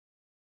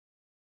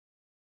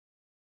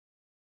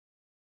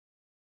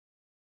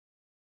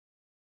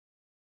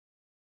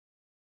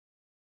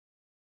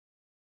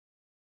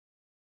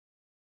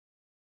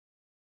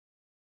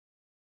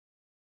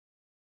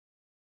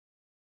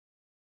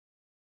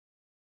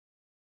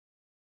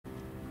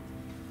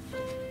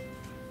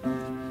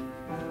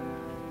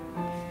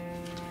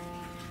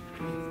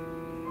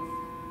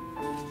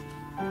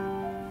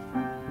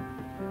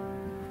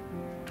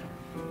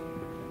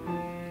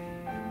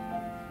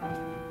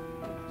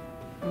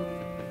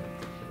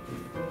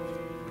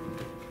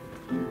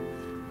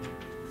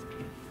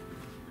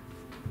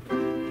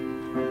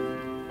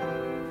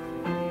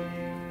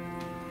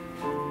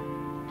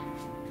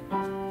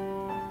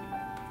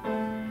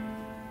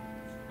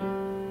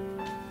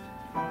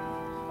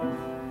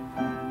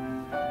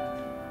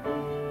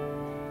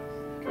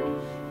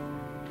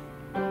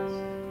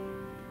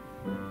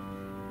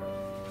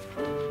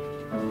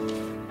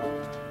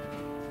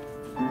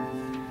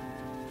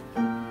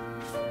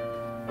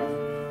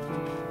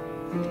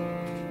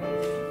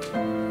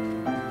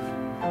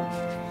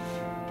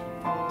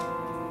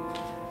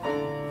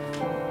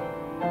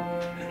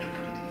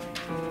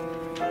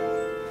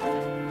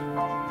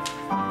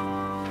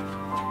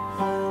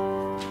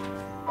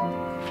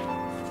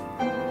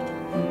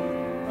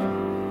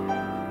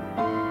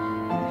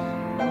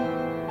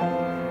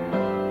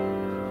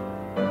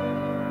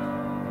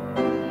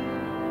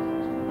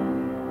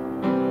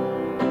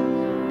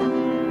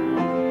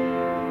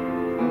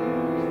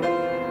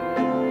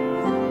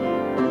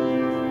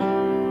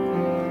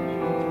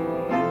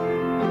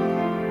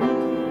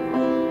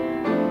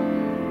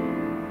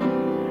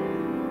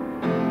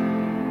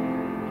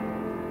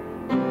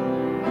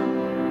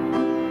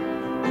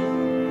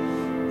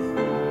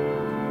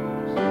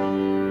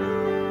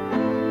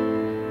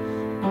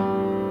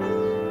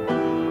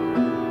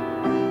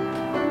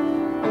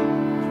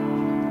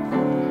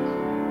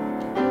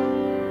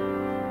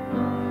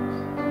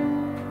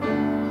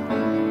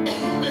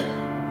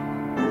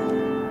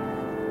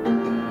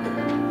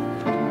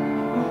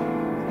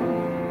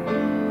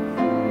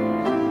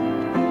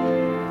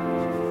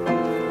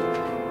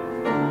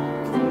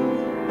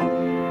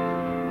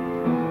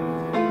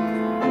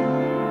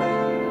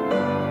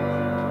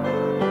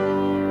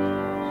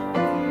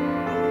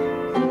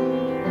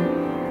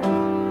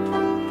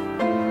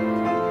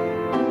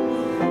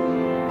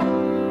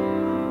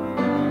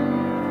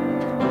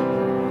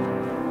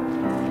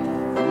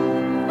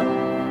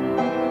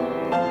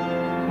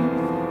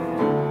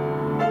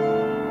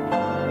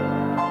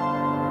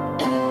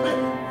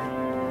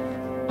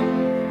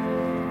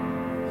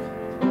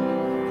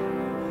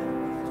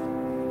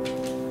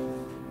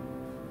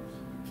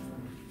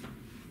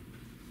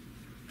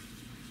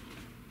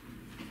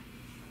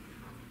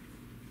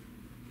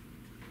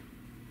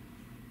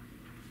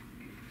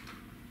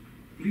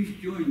Please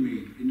join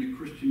me in the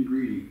Christian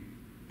greeting.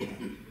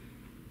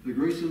 The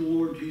grace of the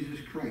Lord Jesus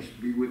Christ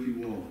be with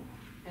you all.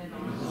 And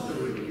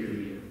also with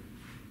you.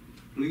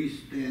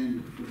 Please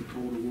stand for the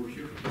call to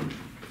worship.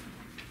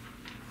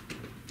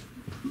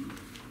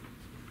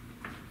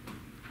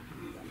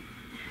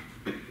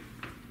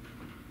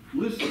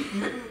 Listen,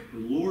 the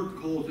Lord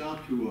calls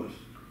out to us,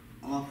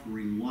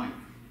 offering life.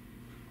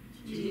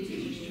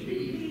 Teach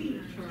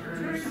me,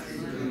 turn us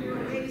in your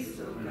ways,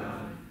 O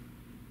God.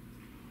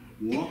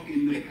 Walk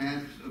in the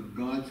paths of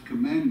God's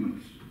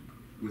commandments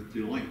with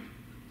delight.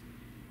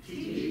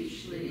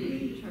 Teach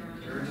me,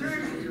 turn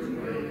us in your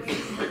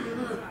ways,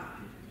 O God.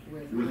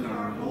 With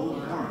our whole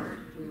heart,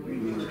 we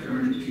will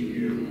turn to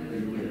you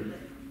and live.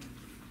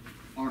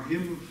 Our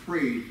hymn of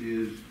praise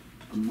is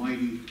A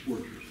Mighty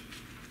Fortress.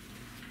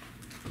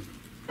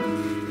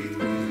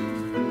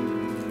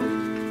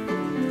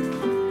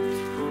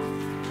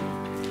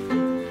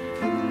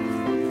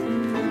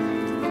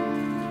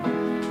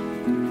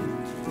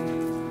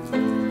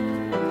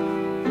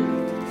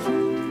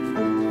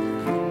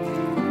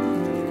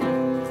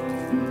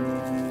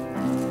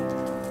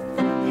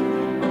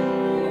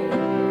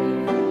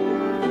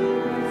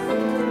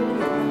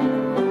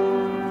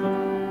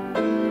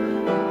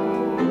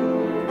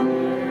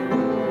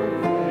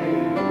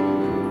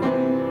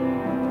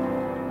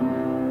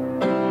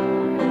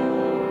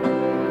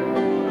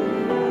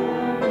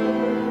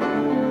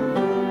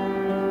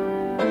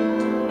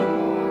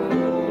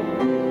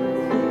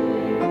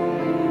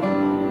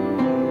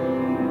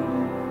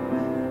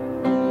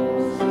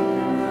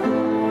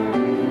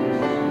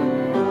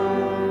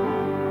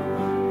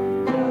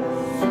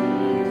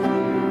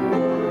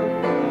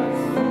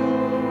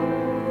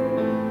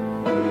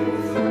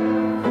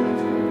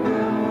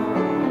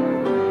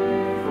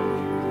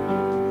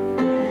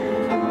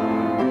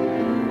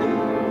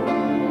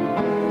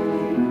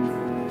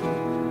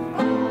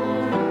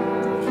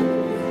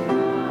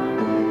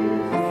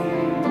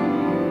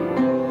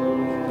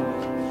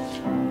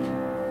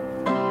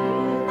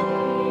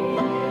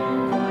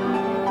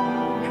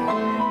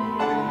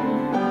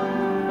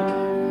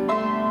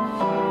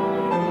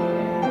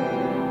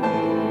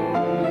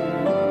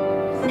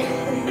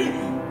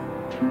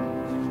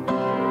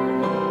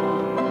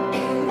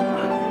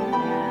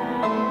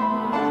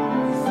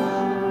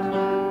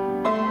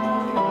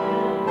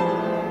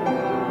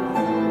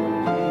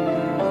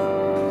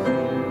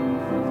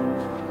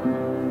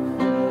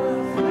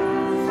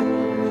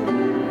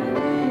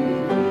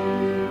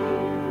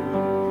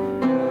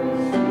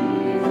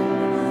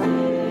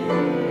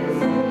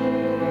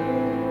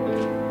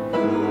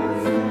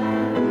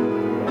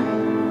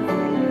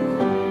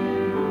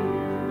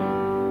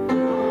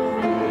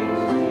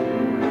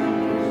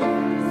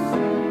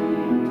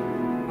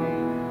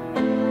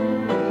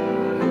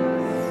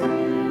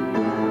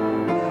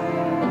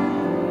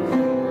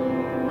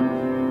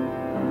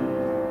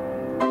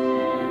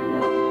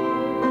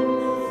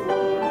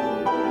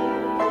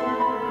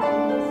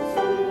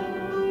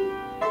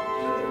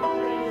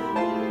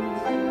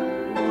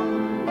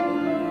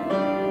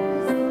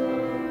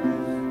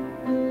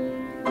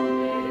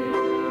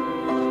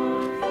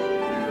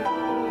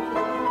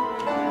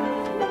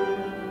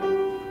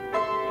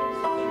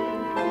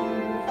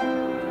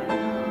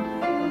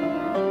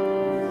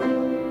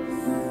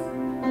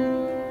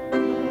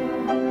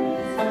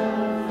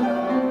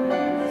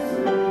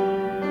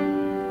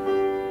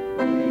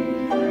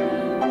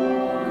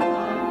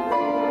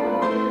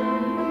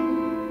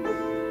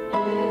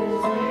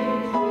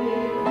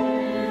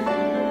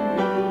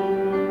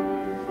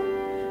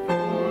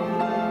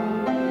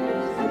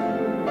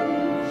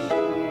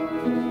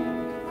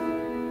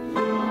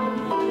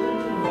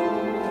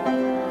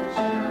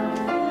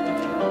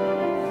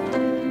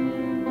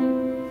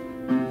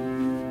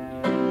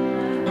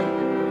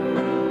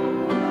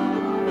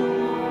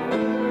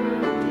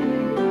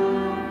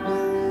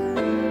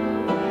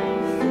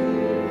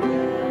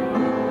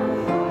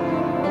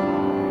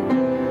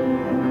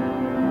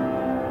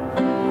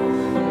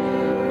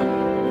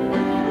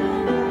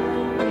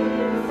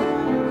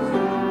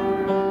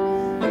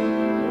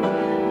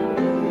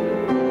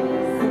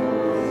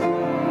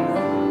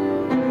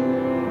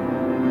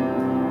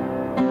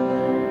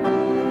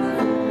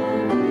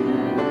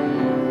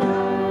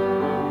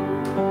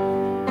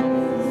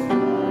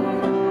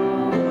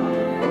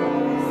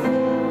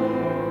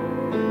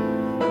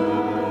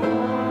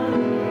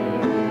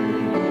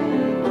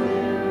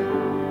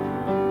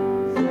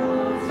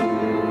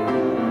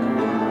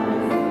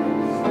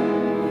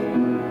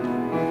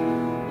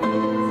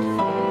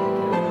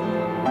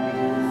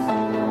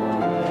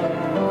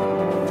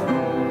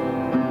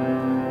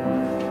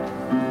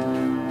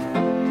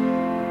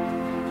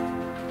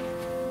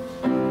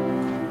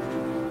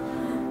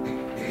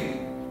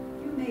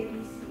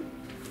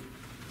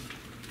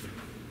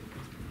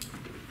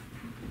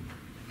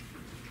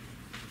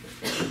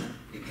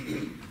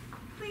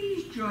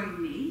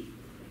 join me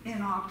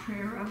in our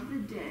prayer of the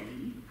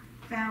day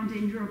found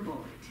in your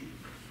bulletin.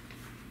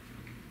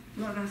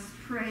 Let us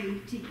pray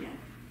together.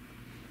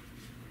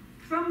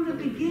 From the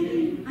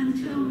beginning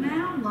until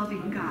now,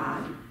 loving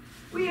God,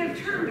 We have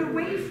turned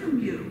away from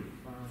you,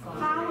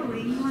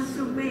 following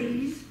lesser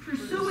ways,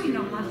 pursuing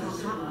a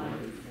lesser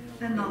life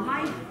than the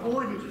life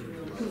ordered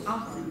to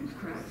us in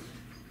Christ.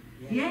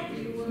 Yet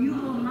you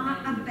will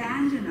not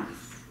abandon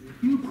us.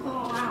 You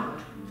call out,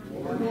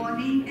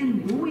 warning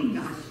and wooing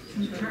us to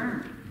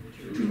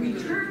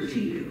return to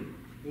you.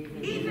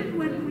 Even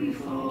when we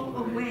fall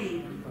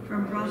away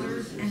from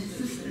brothers and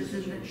sisters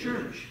in the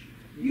church,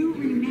 you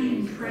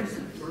remain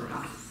present for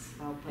us.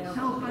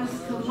 Help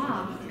us to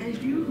love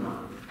as you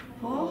love,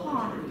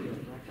 wholeheartedly,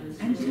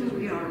 until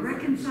we are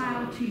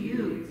reconciled to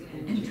you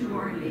and to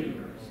our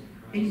neighbors.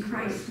 In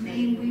Christ's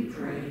name we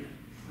pray.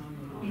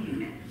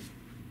 Amen.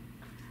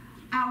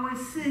 Our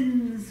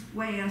sins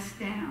weigh us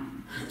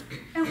down,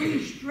 and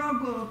we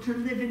struggle to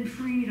live in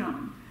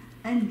freedom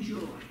and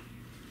joy.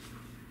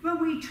 When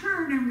we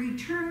turn and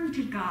return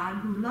to God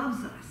who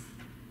loves us,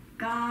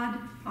 God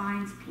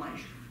finds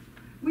pleasure.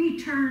 We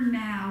turn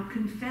now,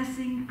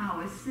 confessing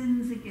our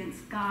sins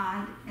against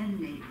God and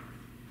neighbor.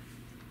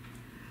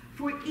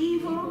 For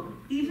evil,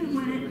 even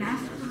when it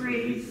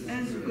masquerades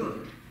as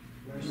good,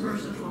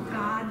 merciful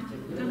God,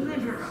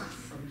 deliver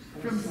us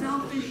from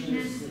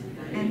selfishness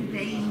and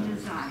vain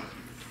desires.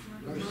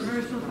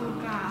 Merciful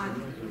God,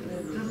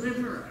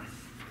 deliver us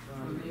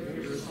from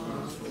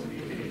irresponsible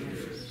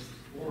behaviors,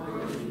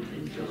 war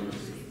and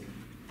jealousy.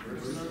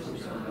 Merciful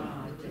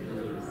God,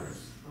 deliver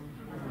us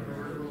from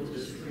verbal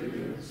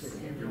disagreements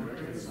and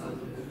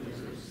irreconcilable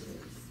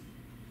differences.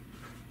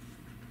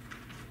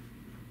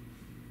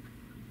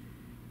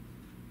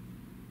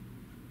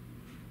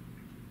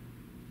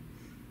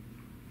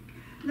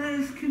 Let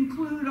us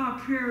conclude our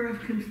prayer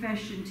of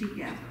confession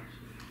together.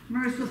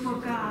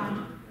 Merciful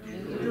God,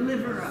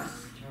 deliver us.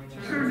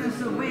 Turn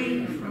us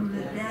away from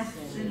the death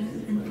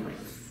sin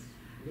inflicts.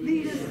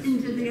 Lead us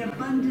into the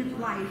abundant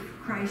life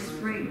Christ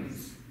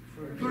brings.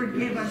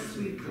 Forgive us,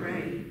 we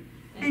pray,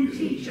 and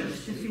teach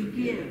us to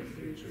forgive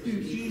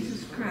through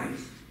Jesus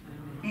Christ.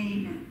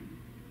 Amen.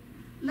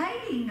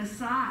 Laying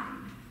aside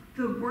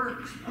the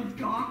works of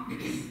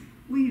darkness,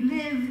 we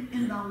live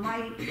in the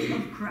light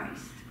of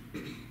Christ.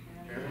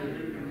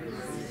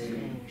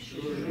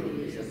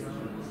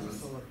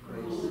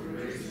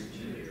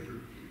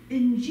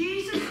 In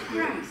Jesus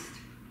Christ,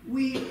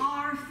 we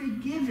are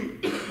forgiven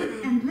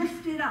and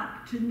lifted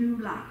up to new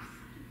life.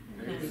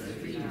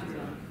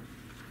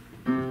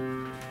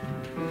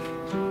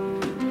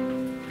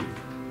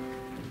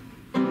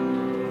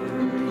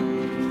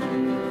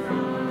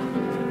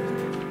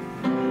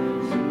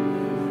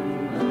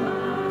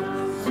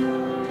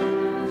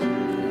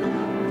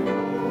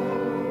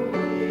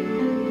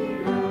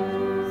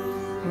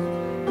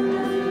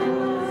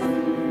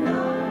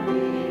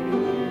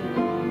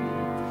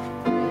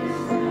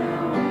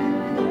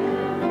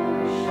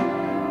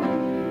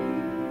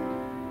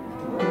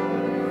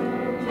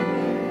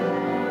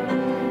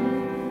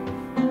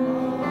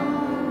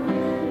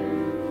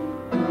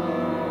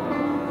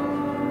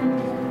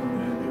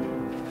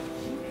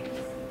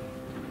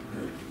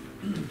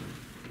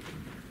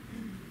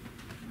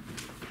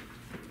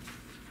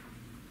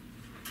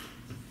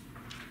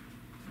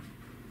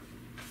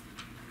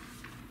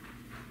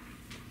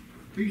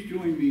 Please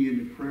join me in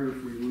the prayer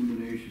for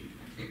illumination.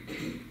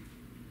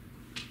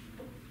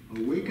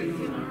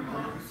 Awaken our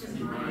hearts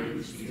and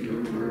minds to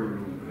your word,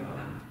 O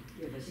God.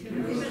 Give us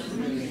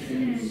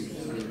understanding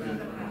so that by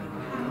the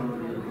power of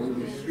your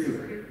Holy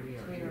Spirit we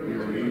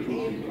are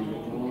able to do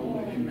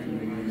all that you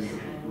command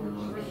for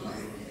love's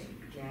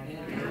sake.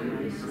 Gather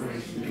in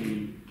Christ's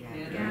name,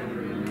 gather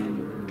around the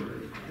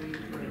word. We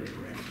pray.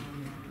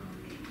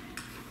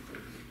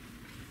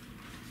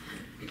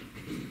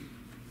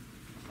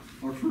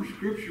 Our first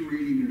scripture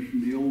reading is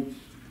from the Old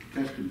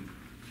Testament,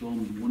 Psalm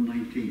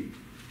 119,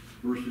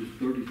 verses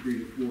 33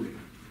 to 40.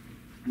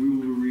 We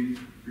will be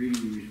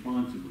reading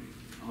responsibly.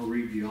 I'll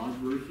read the odd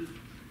verses,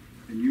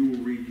 and you will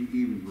read the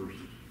even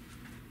verses.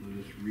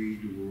 Let us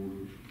read the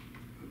word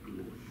of the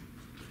Lord.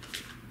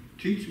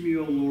 Teach me,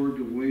 O Lord,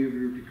 the way of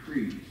your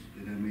decrees,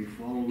 that I may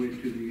follow it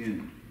to the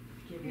end.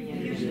 Give me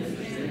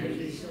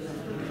understanding so that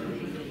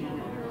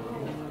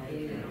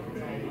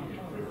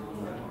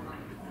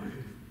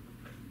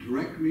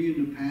direct me in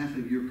the path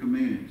of your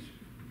commands,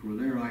 for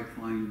there I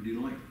find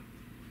delight.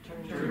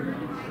 Turn my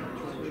heart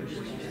towards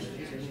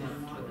justice,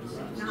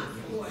 not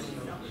towards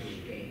selfish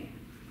gain.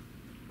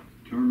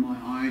 Turn my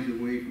eyes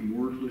away from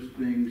worthless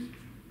things.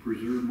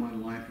 Preserve my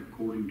life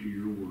according to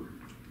your word.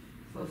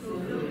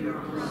 Fulfill your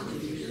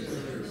promise to your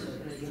servants, so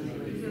that you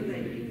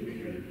may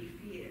be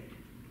feared.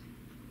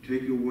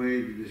 Take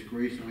away the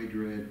disgrace I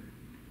dread,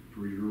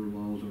 for your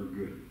laws are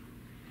good.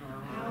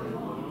 How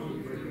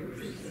long for your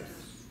precepts?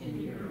 In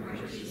your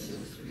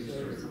righteousness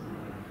preserve my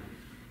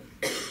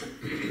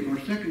life. Our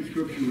second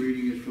scripture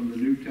reading is from the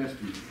New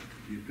Testament,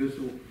 the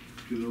Epistle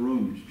to the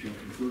Romans,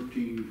 chapter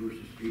 13,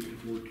 verses 8 to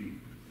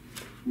 14.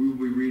 We will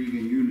be reading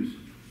in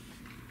unison.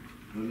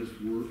 Let us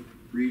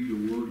read the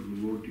word of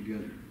the Lord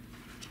together.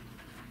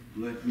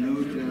 Let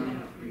no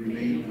doubt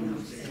remain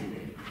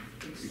unstanding,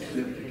 except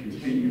the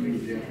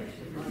continuing debt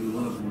to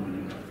love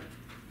one another.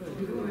 For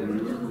whoever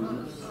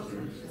loves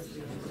others has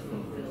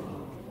fulfilled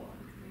all.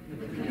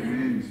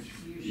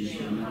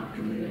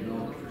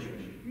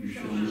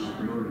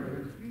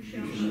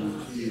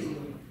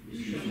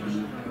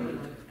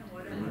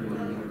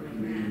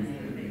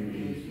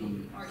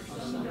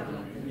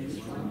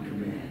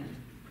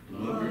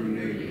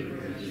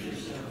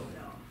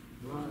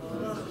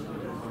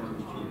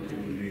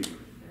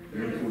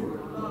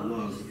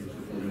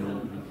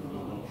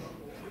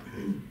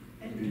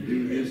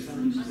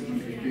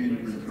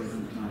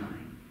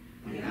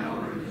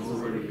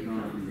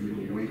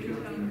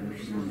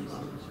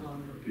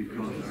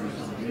 because our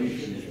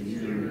salvation is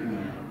nearer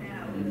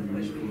now than when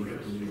we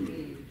first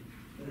believed.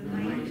 The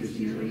night is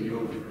nearly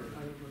over.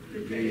 The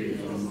day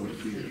is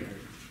almost here.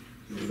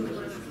 So let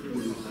us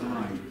put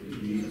aside the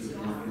deeds of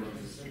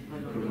darkness and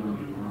put on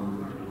the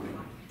armor of light.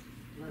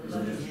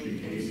 Let us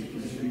behave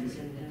decently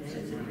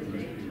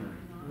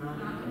not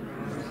in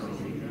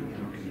carousing in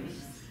darkness,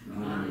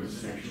 not in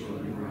sexual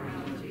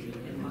immorality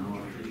and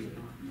debauchery,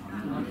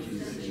 not in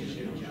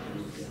sensual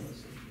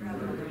injustice.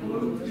 Rather,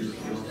 clothe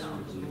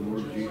yourselves with the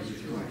Lord Jesus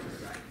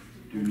Christ.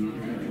 Do not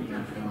have your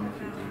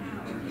mentality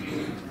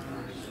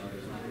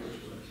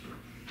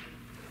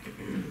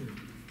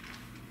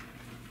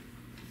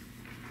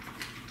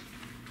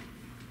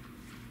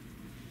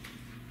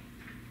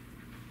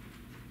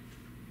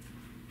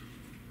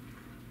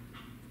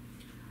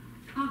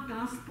Our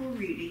gospel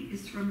reading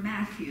is from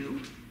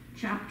Matthew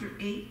chapter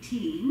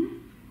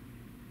 18,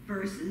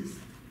 verses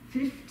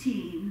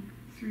 15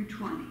 through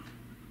 20.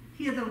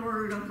 Hear the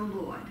word of the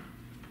Lord.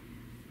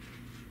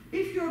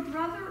 If your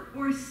brother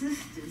or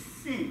sister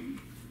sin,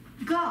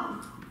 go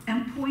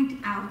and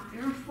point out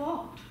their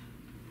fault,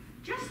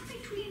 just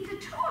between the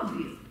two of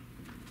you.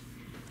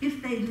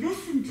 If they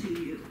listen to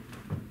you,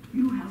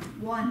 you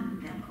have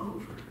won them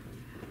over.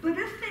 But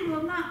if they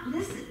will not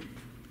listen,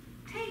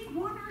 take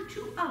one or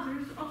two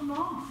others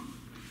along,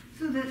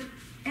 so that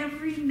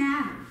every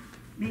matter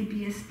may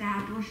be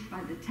established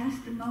by the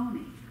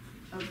testimony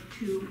of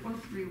 2 or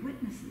 3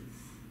 witnesses.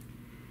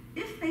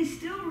 If they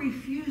still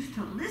refuse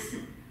to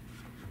listen,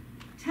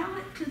 tell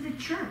it to the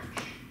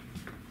church.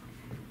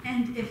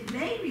 And if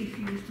they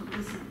refuse to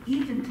listen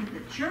even to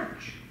the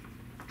church,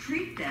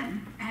 treat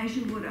them as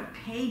you would a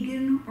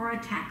pagan or a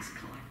tax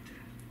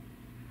collector.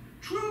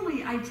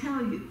 Truly, I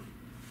tell you,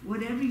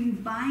 whatever you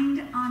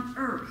bind on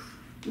earth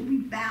will be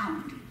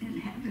bound in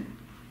heaven,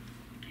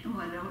 and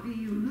whatever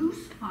you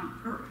loose on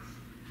earth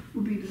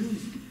will be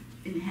loosed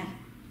in heaven.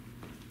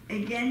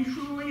 Again,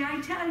 truly,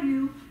 I tell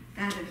you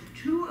that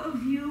if 2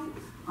 of you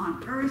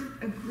on earth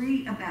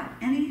agree about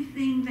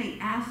anything they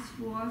ask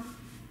for,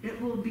 it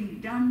will be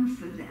done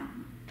for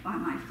them by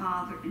my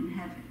Father in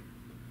heaven.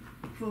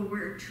 For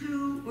where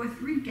 2 or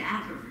 3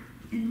 gather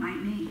in my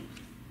name,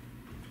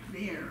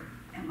 there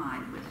am I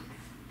with them.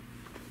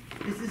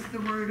 This is the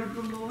word of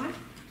the Lord.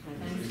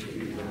 Thanks be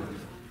to God.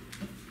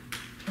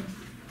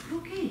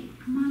 Okay,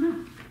 come on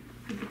up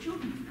for the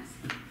children's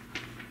message.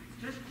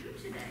 It's just 2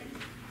 today,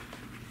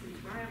 since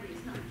Riley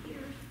is not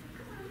here.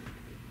 Come on.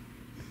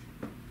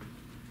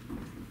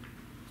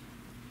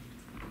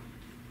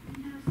 And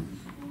how's the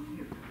school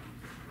year?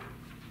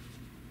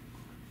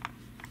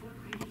 What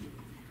grade are you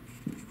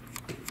in?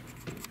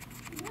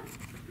 What?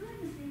 You're in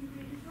the same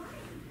grade as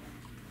Riley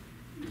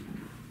then.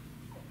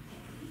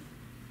 Okay.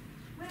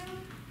 Well,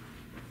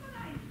 what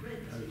I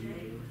read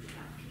today was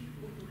about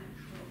people who had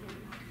trouble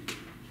talking to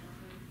each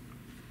other.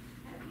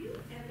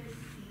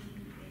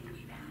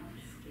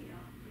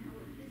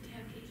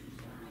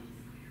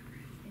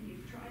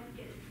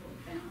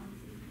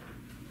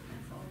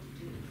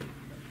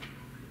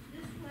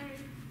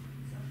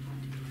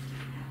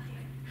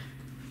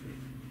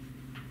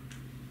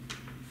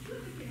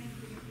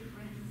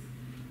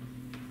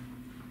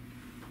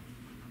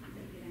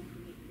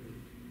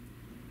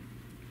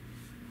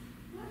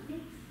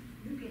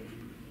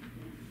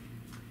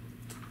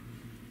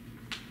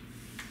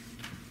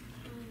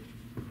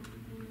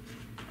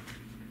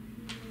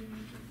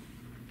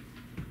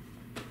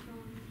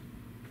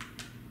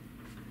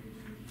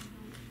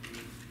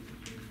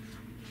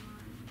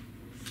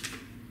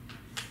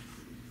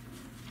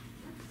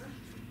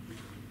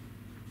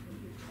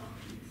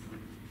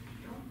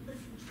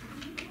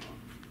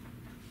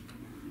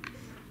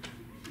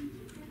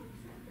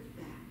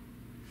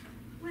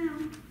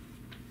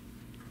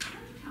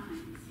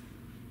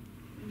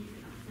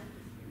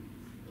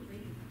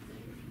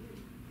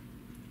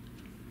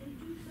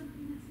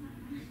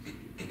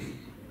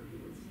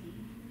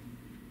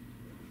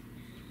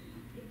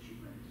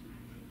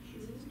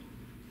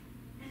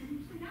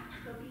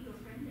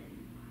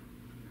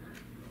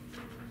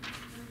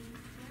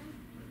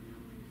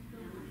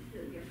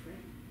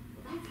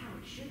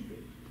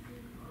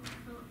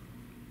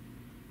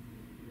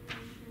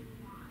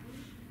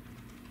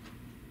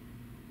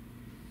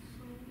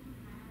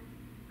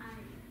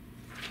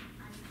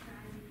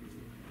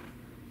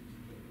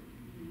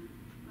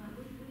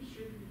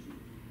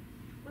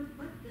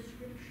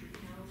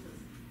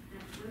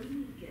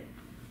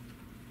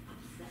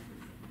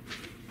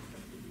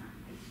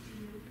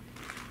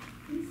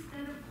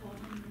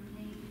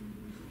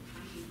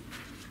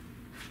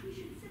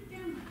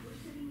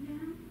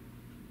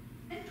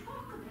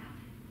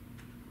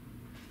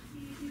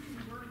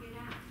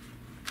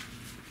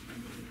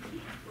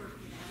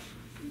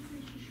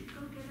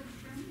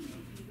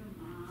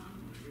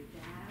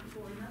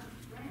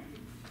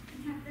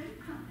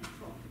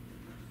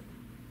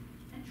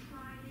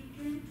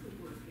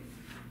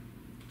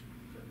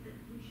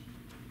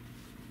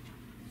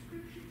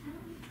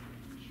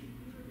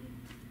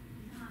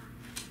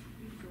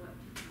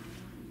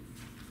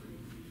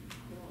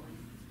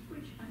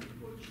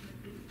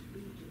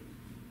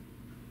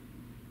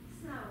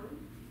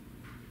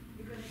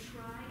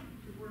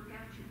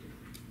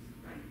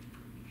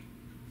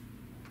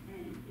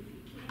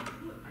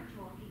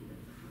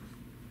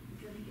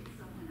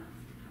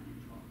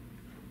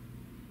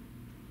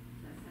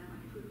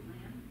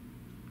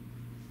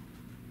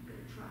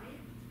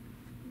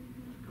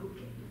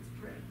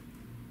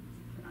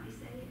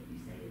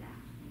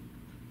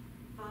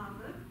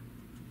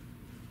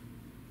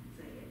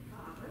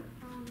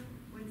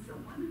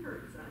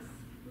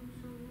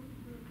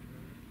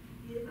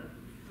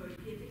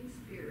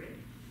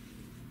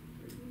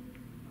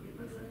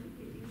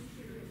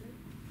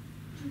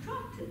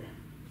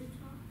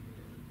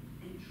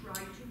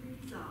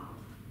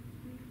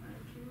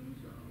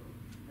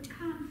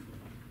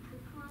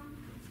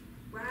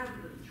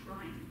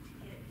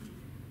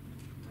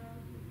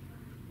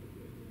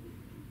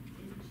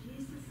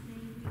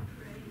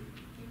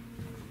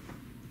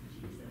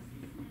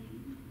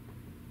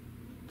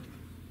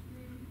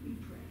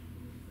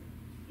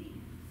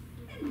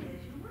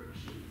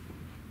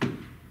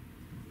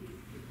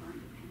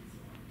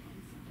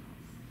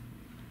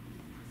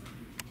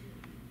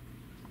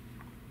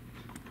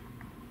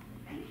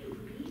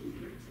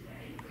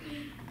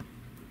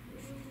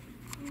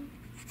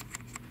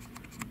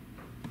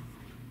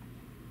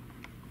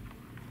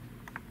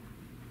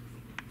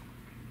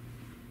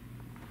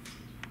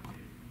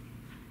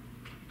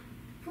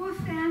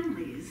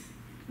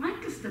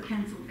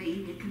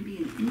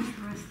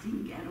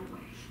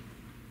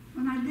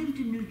 lived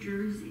in New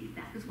Jersey.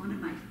 That was one of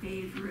my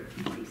favorite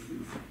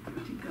places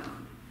to go.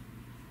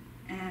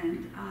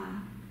 And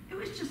it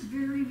was just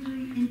very,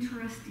 very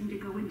interesting to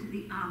go into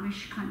the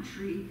Amish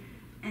country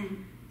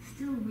and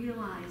still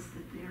realize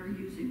that they're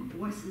using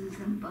horses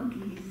and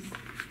buggies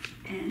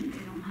and they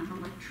don't have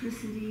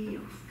electricity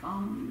or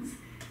phones.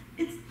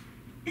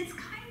 It's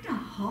kind of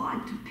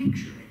hard to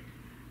picture it,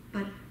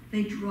 but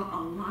they draw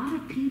a lot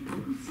of people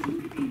who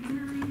seem to be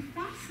very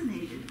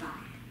fascinated by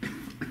it.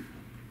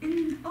 In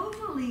an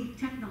overly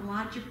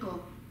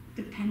technological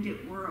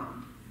dependent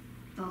world,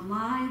 the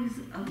lives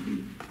of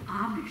the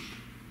Amish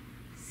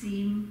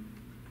seem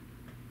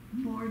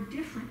more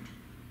different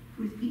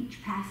with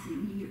each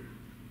passing year.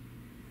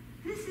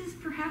 This is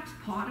perhaps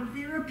part of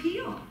their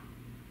appeal.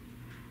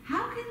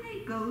 How can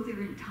they go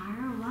their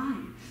entire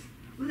lives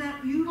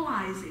without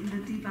utilizing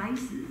the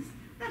devices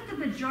that the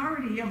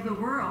majority of the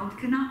world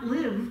cannot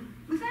live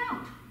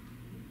without?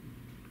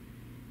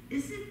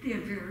 Is it their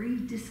very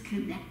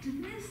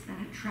disconnectedness that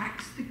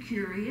attracts the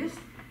curious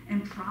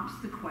and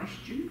prompts the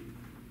question,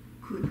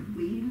 could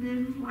we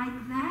live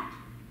like that?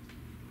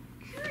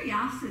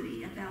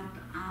 Curiosity about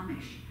the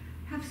Amish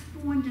have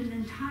spawned an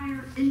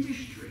entire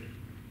industry,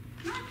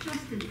 not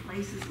just in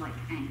places like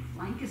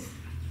Lancaster,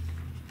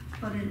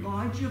 but in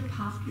larger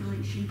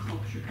population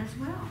culture as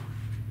well.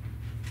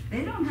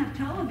 They don't have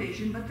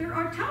television, but there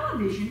are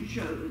television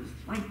shows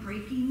like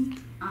Breaking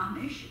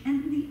Amish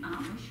and the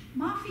Amish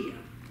Mafia.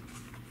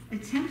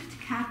 Attempts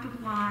to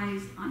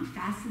capitalize on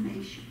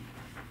fascination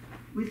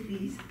with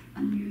these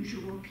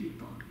unusual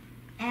people,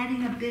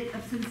 adding a bit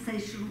of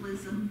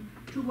sensationalism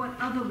to what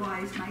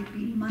otherwise might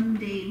be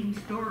mundane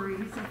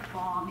stories of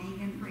farming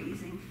and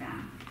raising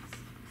families.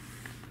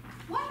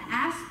 One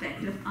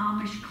aspect of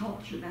Amish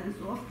culture that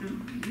is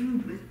often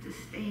viewed with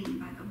disdain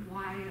by the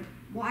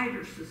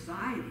wider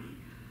society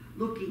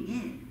looking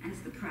in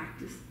as the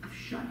practice of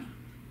shunning.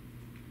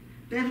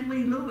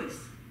 Beverly Lewis,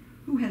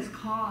 who has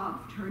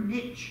carved her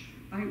niche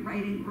by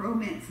writing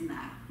romance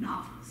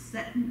novels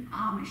set in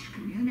Amish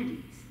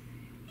communities,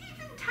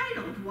 even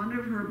titled one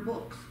of her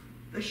books,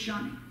 The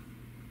Shunning.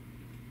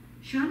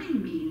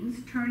 Shunning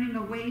means turning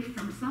away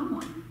from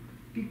someone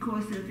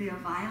because of their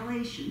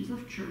violations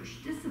of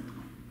church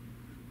discipline.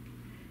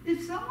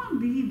 If someone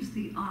leaves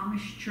the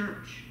Amish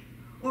church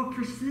or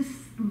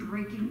persists in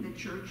breaking the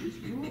church's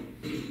rules,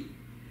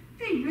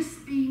 they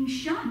risk being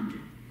shunned,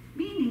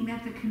 meaning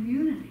that the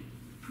community,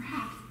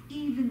 perhaps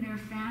even their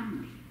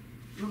family,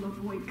 will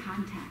avoid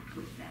contact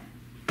with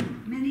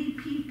them. Many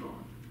people,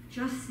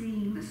 just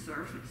seeing the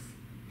surface,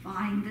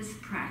 find this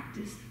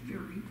practice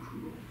very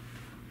cruel.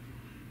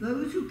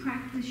 Those who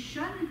practice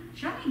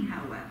shunning,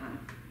 however,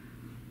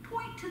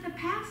 point to the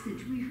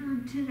passage we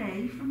heard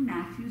today from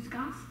Matthew's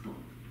Gospel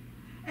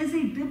as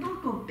a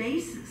biblical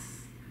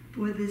basis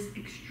for this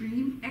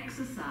extreme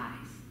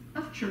exercise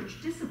of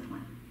church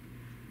discipline.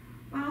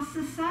 While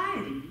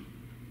society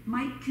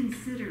might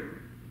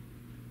consider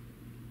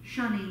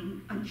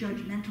shunning a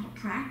judgmental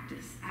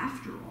practice,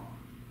 after all,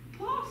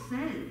 Paul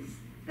says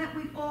that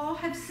we all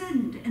have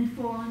sinned and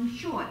fallen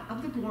short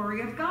of the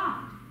glory of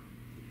God.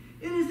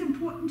 It is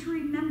important to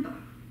remember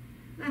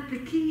that the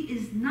key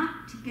is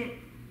not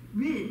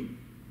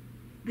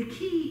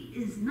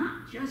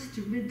just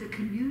to rid the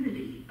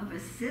community of a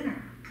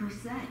sinner per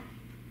se,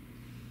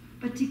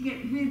 but to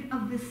get rid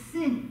of the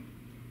sin,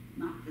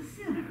 not the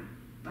sinner,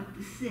 but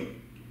the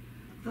sin.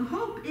 The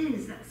hope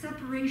is that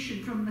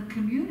separation from the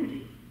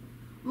community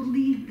will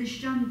lead the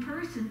shunned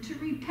person to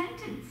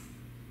repentance.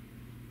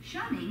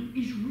 Shunning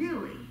is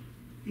really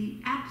the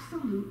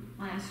absolute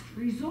last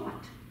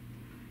resort.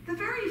 The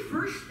very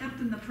first step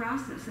in the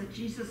process that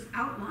Jesus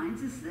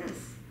outlines is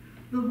this: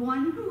 the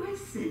one who has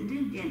sinned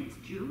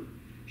against you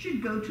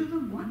should go to the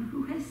one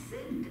who has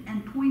sinned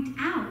and point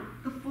out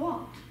the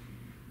fault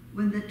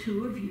when the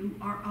two of you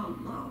are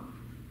alone.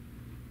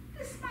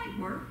 This might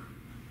work.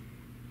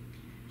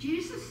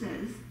 Jesus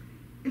says,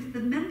 if the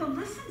member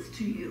listens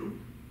to you,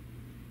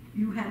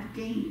 you have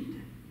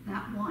gained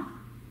that one.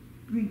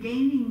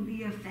 Regaining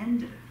the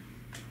offender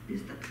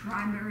is the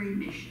primary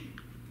mission.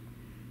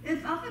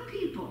 If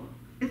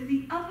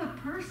the other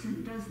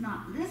person does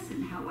not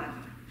listen,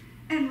 however,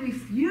 and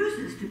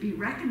refuses to be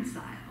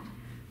reconciled,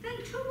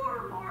 then two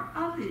or more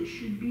others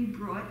should be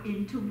brought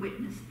in to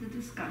witness the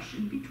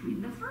discussion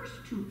between the first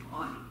two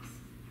parties.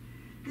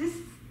 This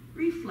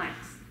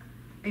reflects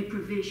a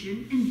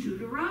provision in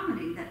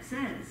Deuteronomy that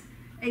says,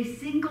 a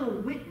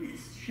single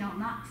witness shall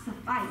not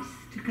suffice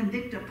to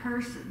convict a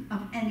person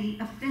of any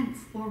offense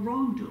or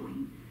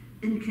wrongdoing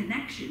in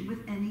connection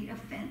with any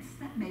offense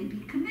that may be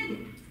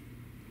committed.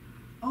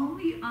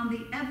 Only on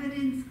the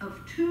evidence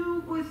of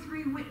 2 or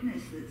 3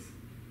 witnesses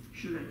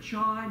should a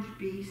charge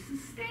be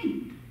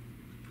sustained.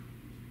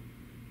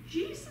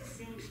 Jesus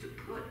seems to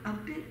put a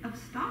bit of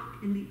stock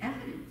in the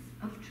evidence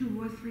of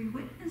 2 or 3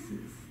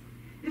 witnesses.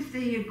 If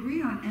they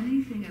agree on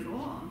anything at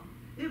all,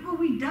 it will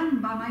be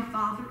done by my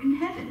Father in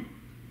heaven.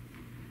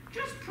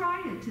 Just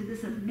prior to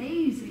this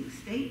amazing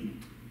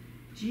statement,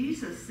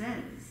 Jesus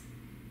says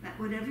that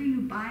whatever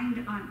you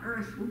bind on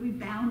earth will be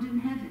bound in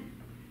heaven,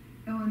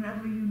 and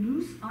whatever you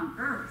loose on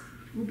earth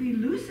will be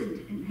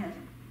loosened in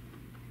heaven.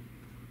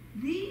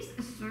 These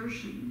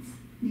assertions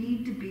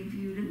need to be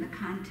viewed in the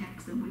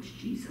context in which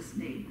Jesus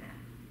made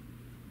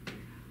them.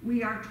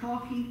 We are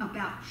talking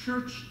about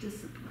church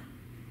discipline.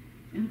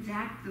 In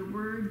fact, the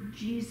word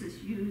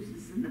Jesus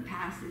uses in the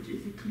passage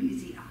is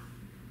ecclesia,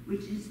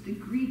 which is the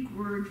Greek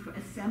word for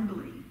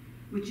assembly,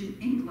 which in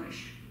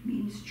English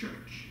means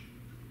church.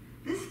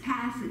 This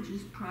passage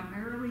is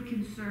primarily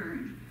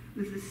concerned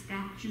with the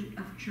statute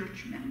of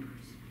church members.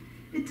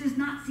 It does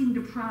not seem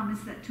to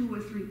promise that 2 or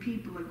 3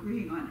 people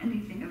agreeing on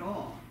anything at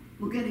all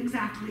will get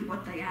exactly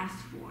what they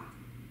asked for.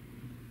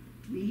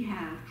 We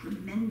have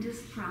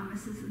tremendous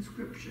promises in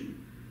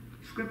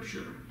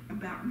Scripture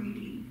about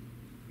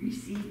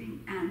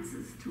receiving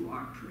answers to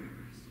our prayers.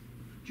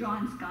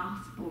 John's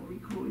Gospel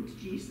records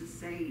Jesus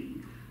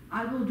saying,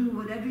 "I will do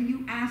whatever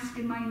you ask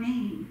in my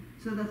name,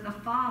 so that the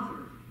Father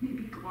may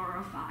be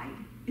glorified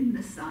in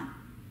the Son.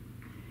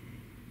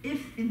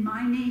 If in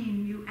my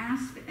name you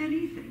ask for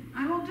anything,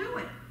 I will do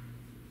it."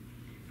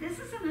 This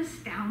is an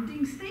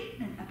astounding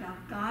statement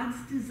about God's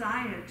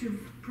desire to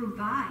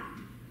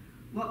provide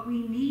what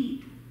we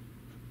need.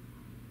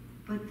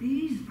 But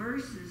these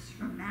verses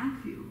from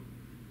Matthew,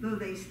 though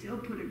they still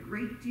put a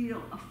great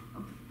deal of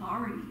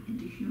authority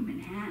into human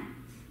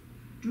hands,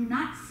 do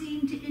not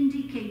seem to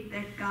indicate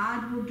that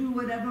God will do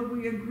whatever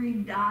we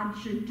agreed God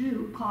should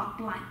do, carte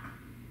blanche.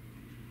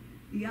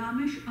 The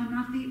Amish are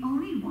not the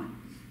only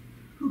ones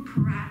who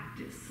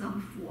practice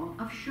some form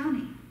of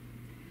shunning.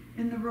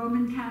 In the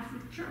Roman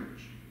Catholic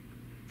Church,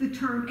 the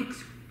term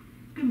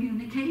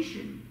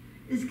excommunication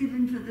is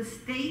given for the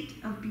state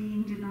of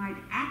being denied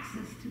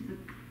access to the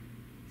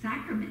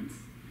sacraments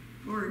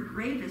for a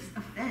gravest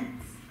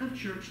offense of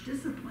church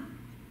discipline.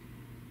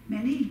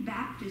 Many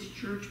Baptist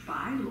church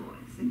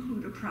bylaws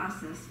include a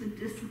process for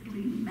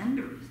disciplining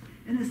members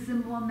in a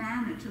similar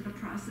manner to the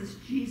process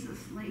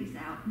Jesus lays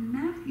out in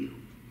Matthew.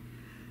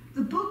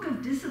 The Book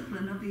of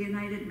Discipline of the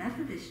United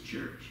Methodist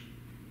Church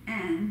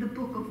and the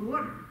Book of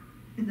Order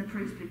in the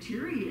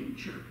Presbyterian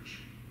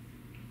Church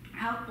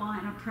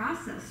outline a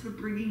process for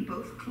bringing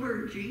both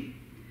clergy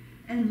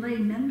and lay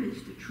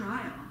members to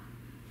trial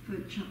for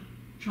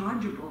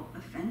chargeable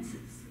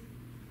offenses.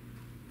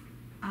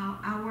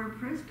 Our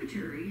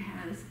presbytery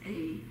has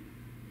a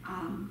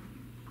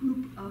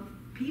group of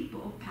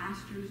people,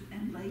 pastors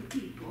and lay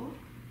people,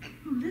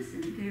 who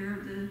listen.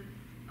 They're the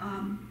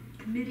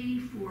committee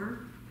for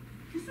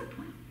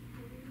discipline.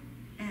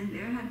 And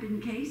there have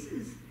been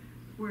cases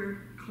where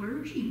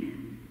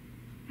clergymen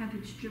have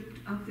been stripped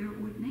of their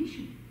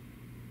ordination.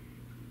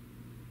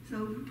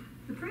 So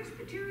the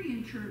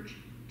Presbyterian Church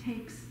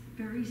takes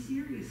very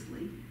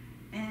seriously,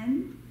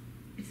 and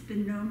it's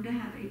been known to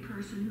have a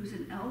person who's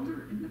an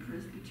elder in the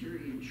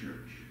Presbyterian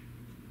Church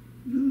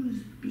lose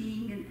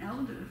being an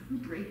elder for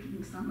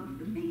breaking some of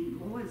the main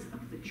laws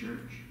of the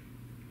church.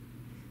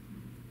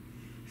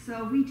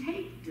 So we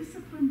take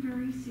discipline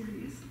very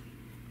seriously.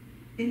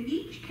 In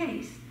each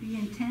case, the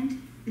intent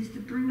is to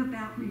bring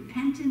about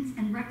repentance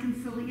and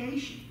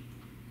reconciliation.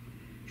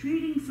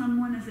 Treating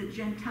someone as a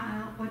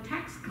Gentile or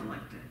tax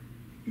collector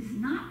is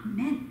not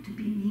meant to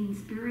be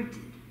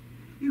mean-spirited.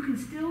 You can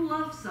still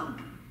love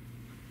someone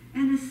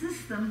and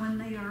assist them when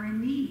they are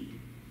in need,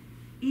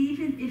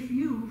 even if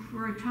you,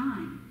 for a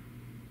time,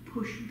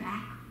 push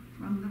back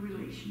from the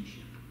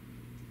relationship.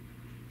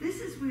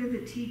 This is where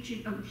the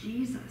teaching of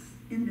Jesus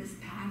in this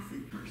passage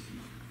is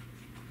personal.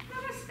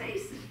 Let us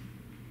face it.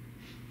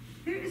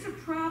 There is a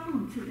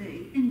problem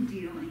today in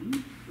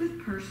dealing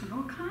with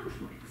personal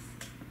conflicts.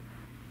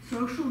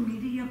 Social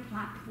media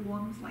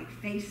platforms like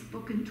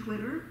Facebook and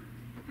Twitter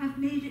have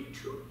made it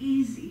too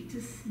easy to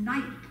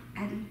snipe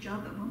at each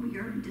other when we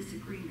are in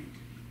disagreement.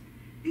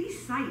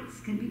 These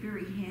sites can be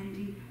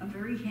a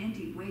very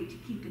handy way to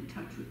keep in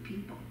touch with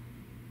people.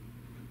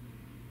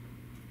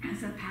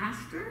 As a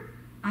pastor,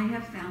 I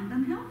have found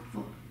them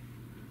helpful.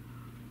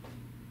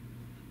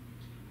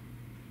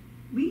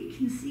 We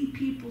can see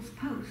people's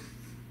posts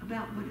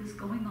about what is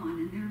going on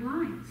in their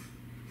lives,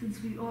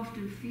 since we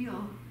often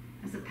feel,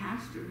 as a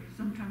pastor,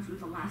 sometimes we're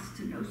the last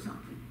to know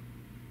something.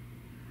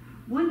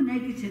 One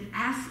negative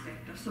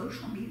aspect of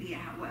social media,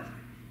 however,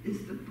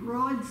 is the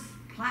broad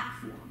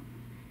platform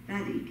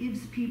that it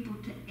gives people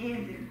to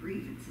air their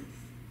grievances.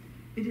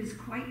 It is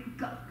quite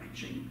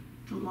gut-wrenching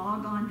to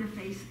log on to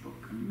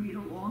Facebook and read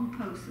a long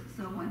post that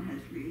someone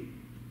has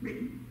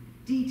written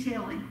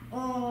detailing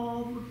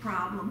all the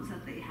problems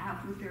that they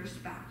have with their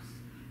spouse,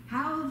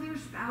 how their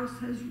spouse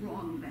has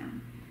wronged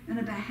them, and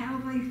about how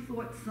they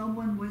thought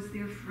someone was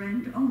their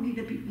friend only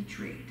to be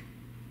betrayed.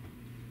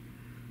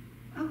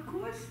 Of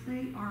course,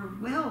 they are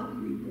well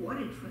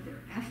rewarded for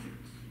their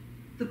efforts.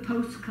 The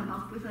posts come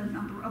up with a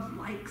number of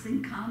likes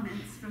and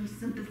comments from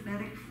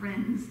sympathetic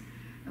friends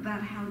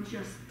about how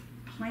just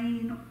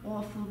plain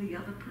awful the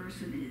other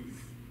person is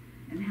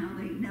and how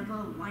they never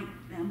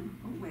like them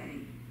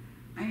away.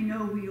 I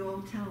know we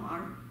all tell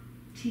our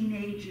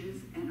teenagers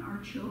and our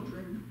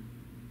children,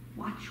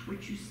 watch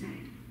what you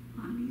say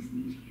on these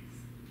medias.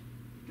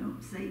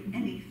 Don't say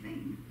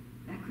anything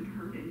that could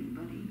hurt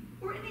anybody,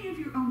 or any of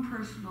your own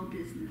personal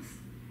business.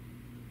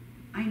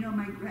 I know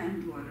my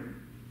granddaughter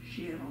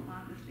shared a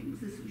lot of things.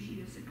 This was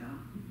years ago.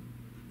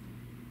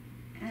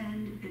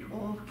 And it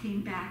all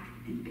came back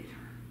and bit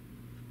her.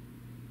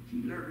 She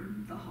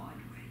learned the hard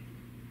way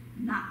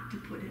not to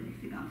put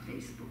anything on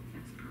Facebook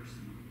that's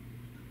personal.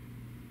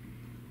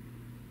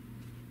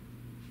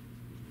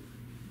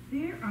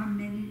 There are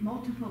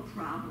multiple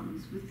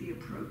problems with the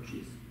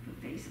approaches for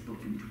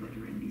Facebook and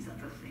Twitter and these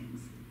other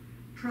things.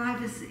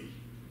 Privacy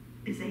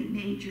is a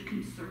major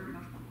concern,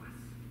 of course.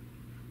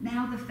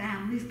 Now the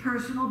family's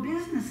personal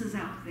business is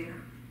out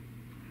there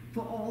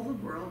for all the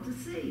world to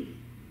see.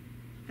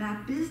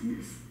 That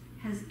business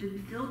has been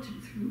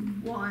filtered through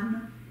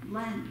one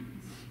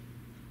lens.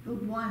 The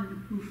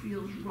one who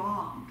feels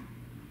wronged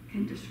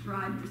can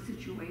describe the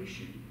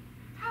situation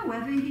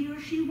however he or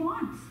she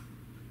wants.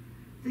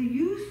 The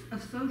use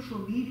of social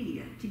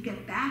media to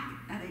get back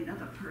at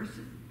another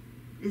person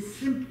is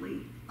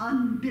simply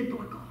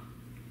unbiblical.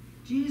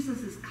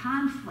 Jesus'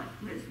 conflict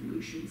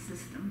resolution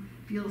system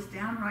feels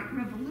downright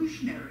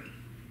revolutionary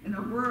in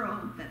a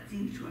world that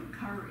seems to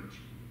encourage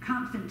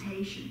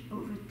confrontation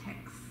over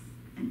texts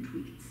and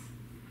tweets.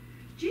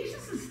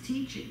 Jesus'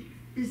 teaching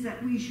is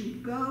that we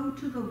should go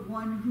to the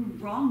one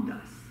who wronged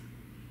us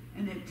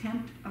and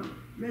attempt a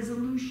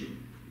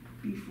resolution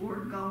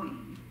before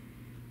going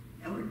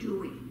or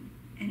doing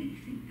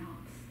anything else.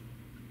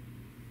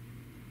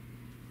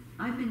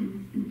 I've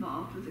been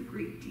involved with a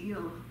great deal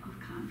of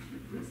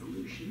conflict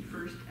resolution,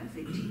 first as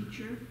a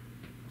teacher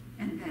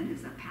and then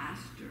as a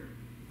pastor.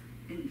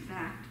 In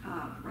fact,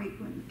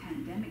 right when the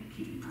pandemic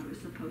came, I was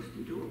supposed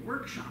to do a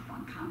workshop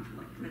on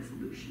conflict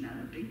resolution at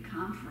a big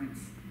conference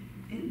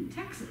in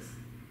Texas.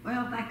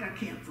 Well, that got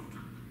canceled,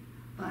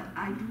 but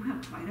I do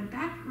have quite a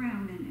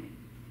background in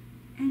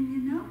it. And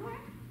you know what?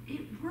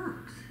 It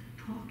works,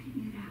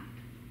 talking it out.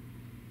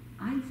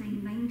 I'd say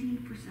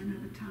 90%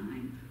 of the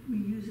time, we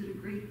use it a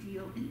great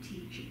deal in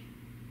teaching.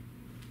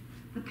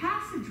 The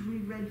passage we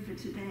read for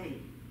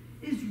today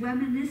is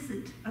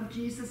reminiscent of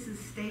Jesus'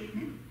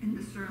 statement in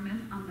the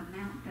Sermon on the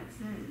Mount that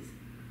says,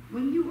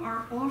 when you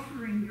are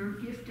offering your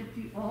gift at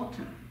the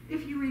altar,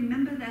 if you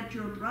remember that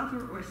your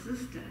brother or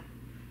sister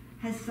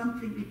has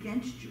something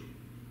against you,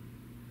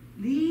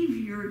 leave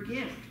your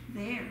gift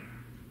there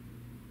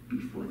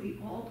before the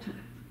altar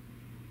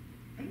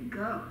and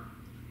go.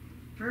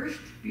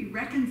 First, be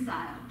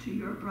reconciled to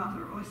your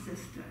brother or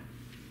sister,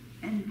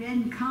 and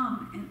then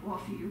come and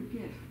offer your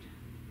gift.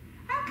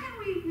 How can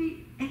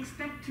we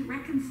expect to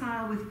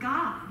reconcile with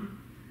God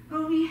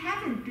when we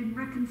haven't been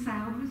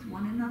reconciled with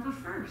one another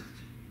first?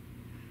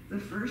 The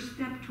first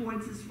step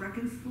towards this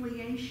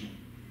reconciliation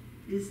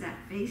is that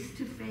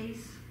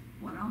face-to-face,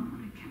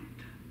 one-on-one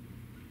encounter.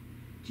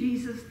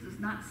 Jesus does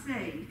not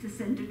say to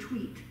send a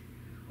tweet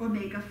or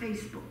make a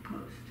Facebook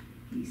post.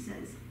 He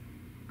says,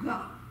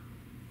 go.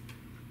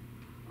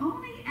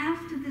 Only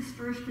after this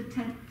first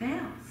attempt fails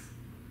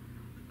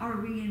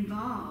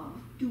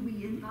do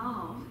we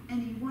involve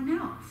anyone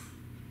else.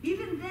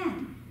 Even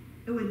then,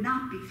 it would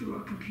not be through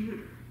a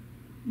computer.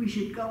 We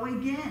should go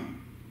again,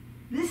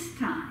 this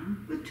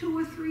time with 2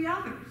 or 3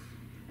 others,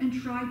 and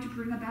try to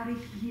bring about a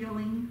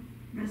healing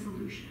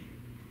resolution.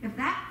 If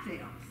that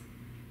fails,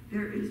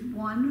 there is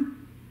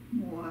one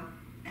more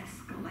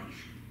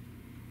escalation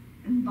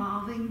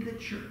involving the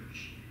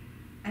church.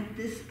 At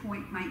this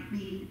point might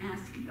mean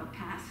asking a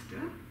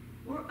pastor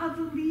or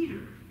other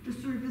leader to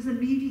serve as a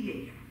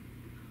mediator,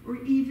 or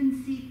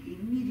even seeking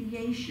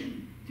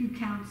mediation through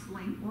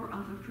counseling or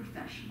other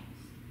professionals.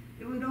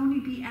 It would only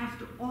be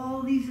after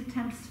all these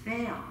attempts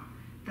fail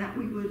that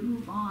we would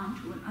move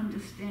on to an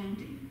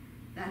understanding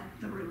that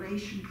the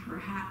relation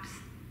perhaps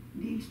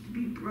needs to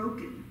be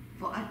broken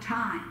for a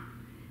time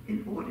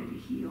in order to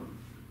heal.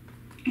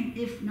 And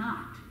if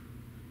not,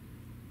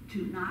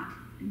 to not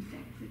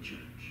infect the church.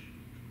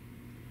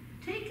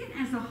 Taken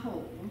as a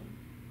whole,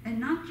 and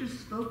not just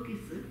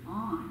focus it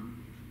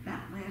on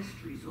that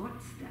last resort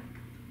step,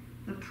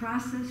 the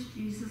process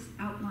Jesus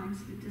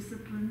outlines for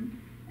discipline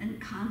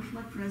and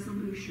conflict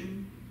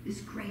resolution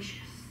is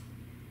gracious.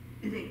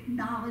 It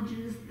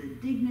acknowledges the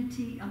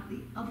dignity of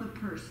the other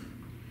person,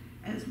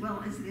 as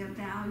well as their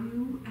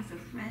value as a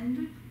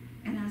friend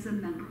and as a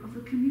member of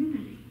the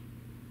community.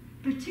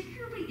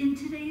 Particularly in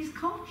today's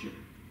culture,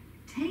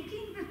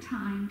 taking the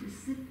time to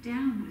sit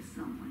down with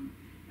someone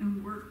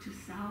and work to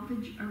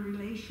salvage a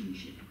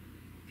relationship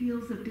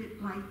feels a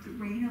bit like the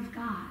reign of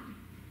God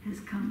has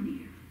come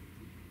near.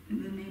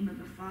 In the name of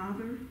the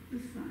Father, the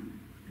Son,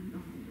 and the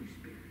Holy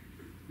Spirit.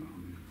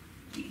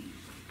 Amen.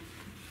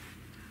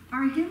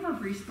 Our hymn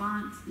of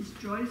response is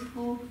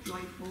Joyful,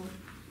 Joyful,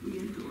 We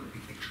Adore.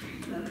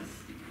 Let us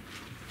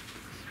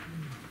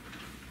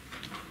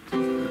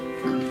stand.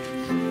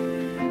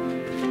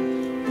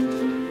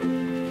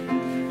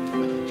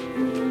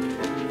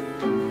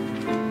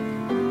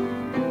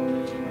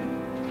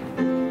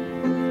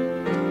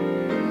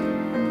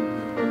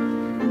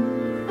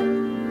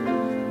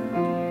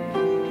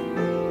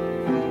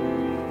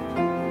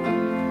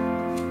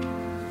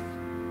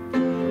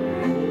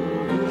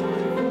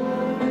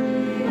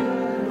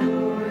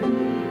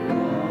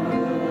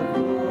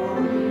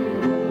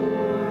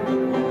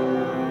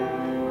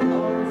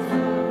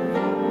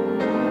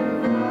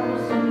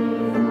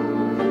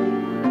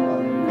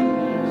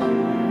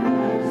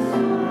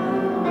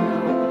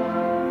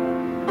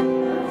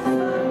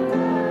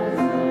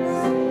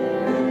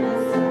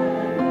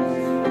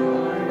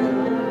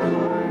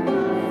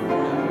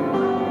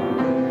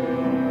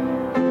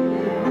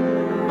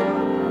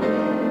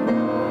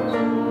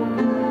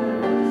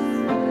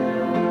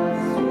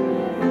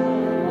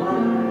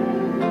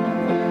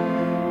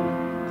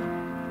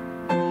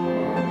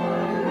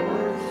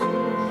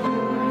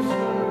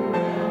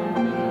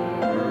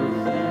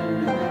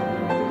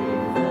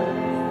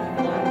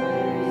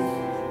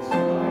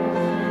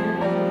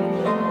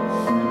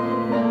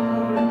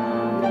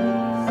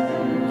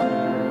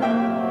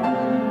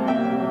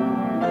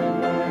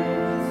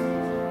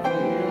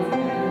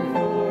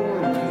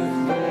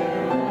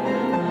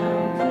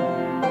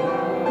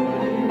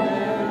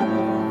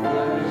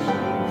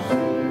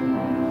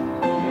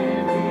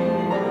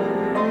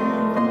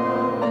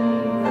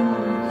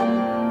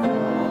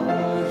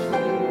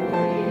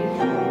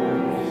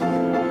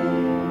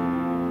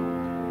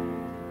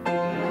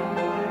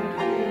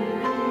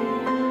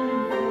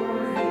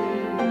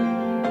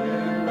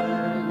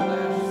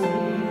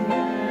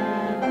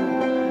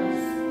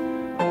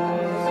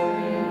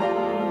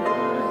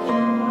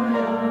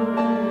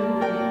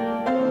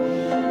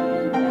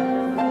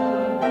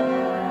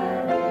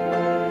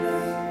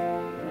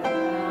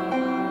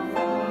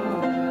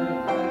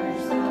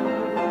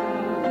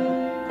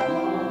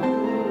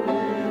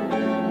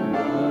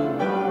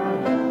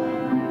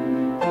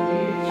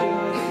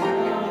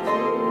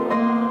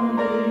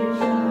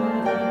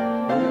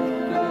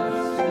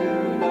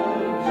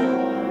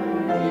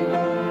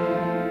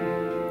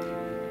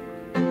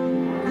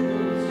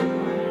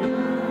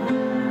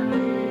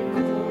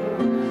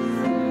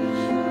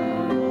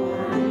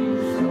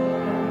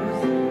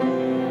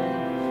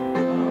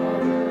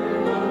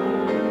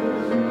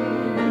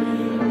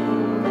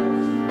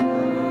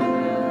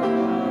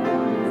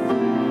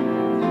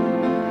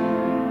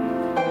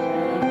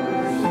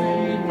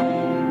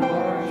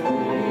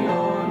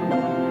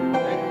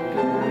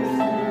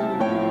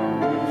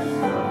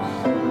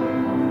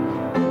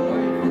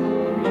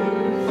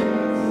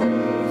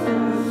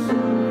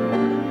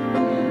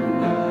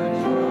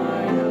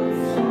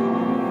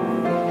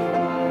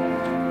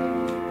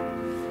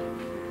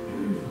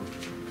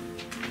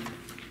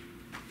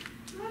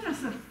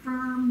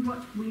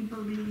 we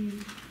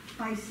believe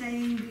by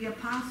saying the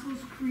Apostles'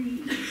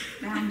 Creed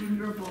found in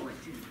your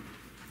bulletin.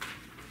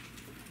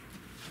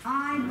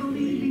 I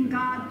believe in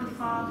God the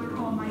Father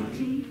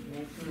Almighty,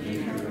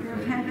 maker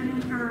of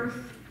heaven and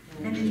earth,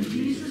 and in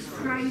Jesus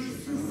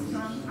Christ, his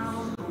Son,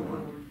 our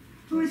Lord,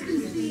 who is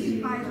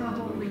conceived by the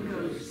Holy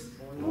Ghost,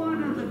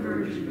 born of the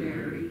Virgin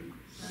Mary,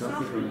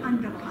 suffered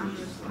under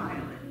Pontius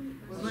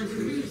Pilate, was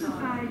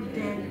crucified,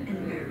 dead,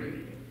 and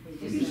buried.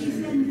 He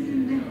descended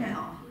into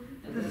hell.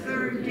 The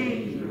third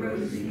day he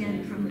rose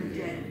again from the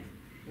dead.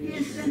 He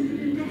ascended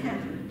into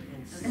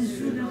heaven and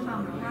sitteth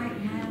on the right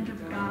hand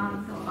of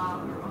God the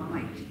Father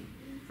Almighty.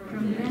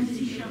 From thence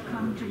he shall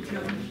come to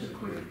judge the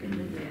quick and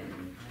the dead.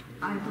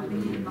 I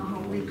believe in the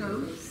Holy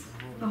Ghost,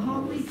 the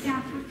Holy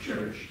Catholic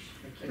Church,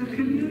 the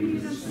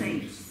communion of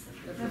saints,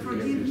 the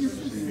forgiveness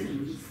of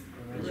sins,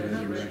 the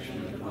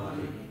resurrection of the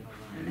body,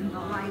 and the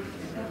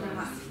life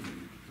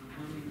everlasting.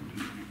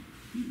 Amen.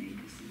 You may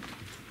be seated.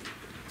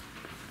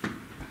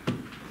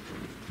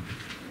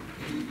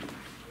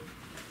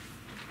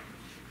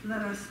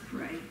 Let us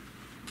pray.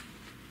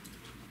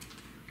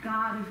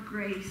 God of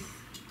grace,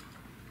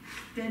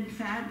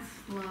 steadfast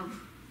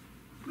love,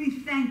 we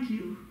thank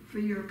you for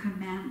your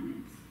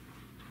commandments,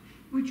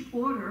 which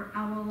order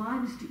our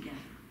lives together.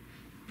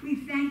 We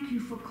thank you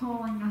for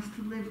calling us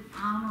to live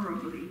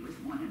honorably with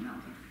one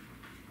another,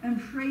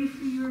 and pray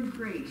for your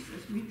grace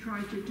as we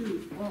try to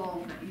do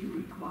all that you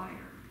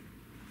require.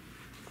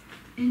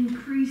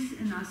 Increase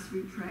in us,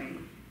 we pray,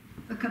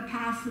 the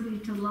capacity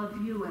to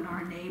love you and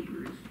our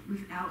neighbors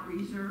without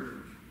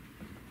reserve,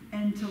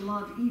 and to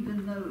love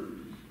even those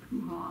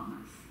who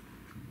harm us,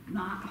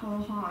 not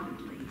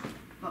wholeheartedly,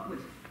 but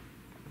with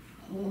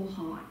whole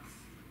hearts.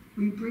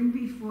 We bring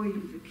before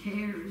you the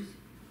cares,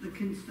 the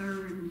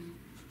concerns,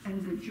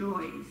 and the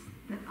joys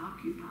that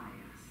occupy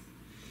us.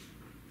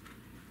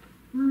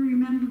 We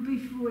remember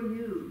before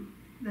you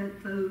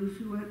that those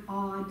who are at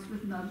odds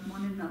with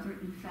one another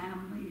in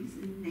families,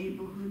 in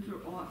neighborhoods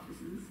or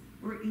offices,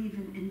 or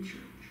even in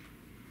church.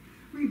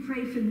 We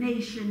pray for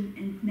nations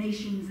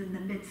in the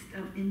midst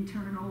of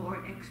internal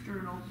or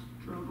external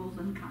struggles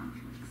and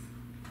conflicts.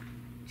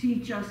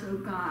 Teach us, O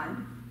God,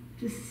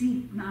 to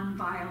seek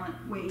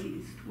nonviolent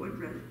ways toward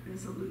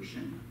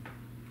resolution.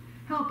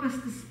 Help us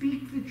to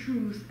speak the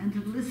truth and to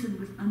listen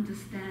with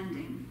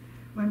understanding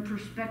when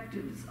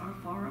perspectives are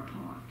far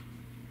apart.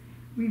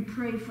 We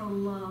pray for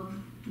love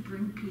to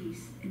bring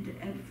peace into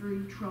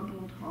every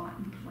troubled heart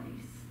and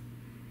place.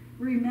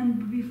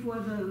 Remember before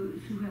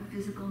those who have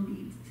physical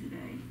needs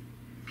today,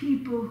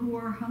 people who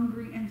are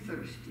hungry and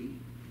thirsty,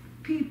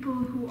 people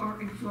who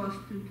are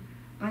exhausted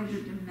by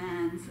the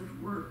demands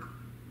of work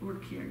or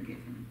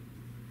caregiving.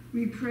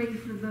 We pray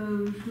for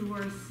those who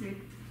are sick,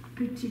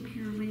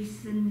 particularly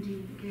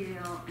Cindy,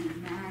 Gail,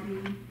 and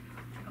Maddie,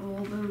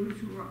 all those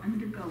who are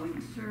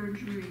undergoing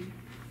surgery,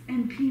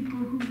 and people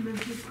who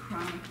live with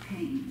chronic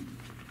pain.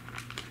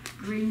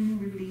 Bring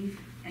relief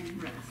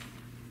and rest,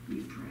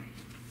 we pray.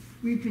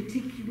 We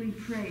particularly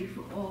pray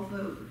for all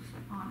those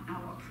on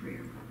our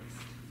prayer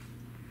list.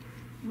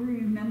 We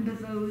remember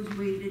those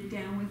weighted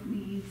down with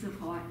needs of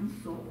heart and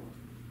soul,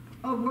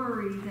 a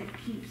worry that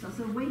keeps us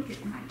awake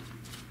at night,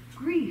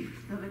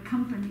 grief that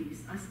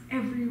accompanies us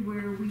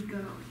everywhere we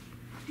go,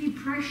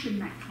 depression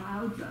that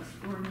clouds us,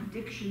 or an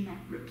addiction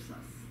that grips us.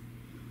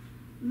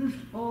 Lift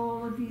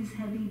all of these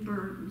heavy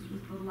burdens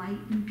with the light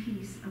and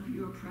peace of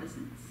your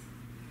presence.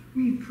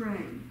 We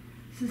pray,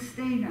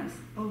 sustain us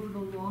over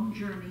the long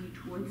journey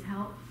towards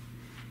health,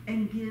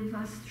 and give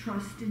us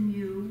trust in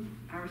you,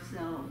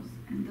 ourselves,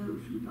 and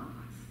those who love us.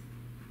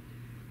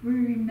 We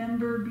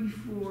remember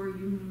before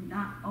you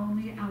not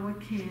only our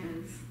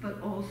cares, but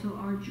also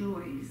our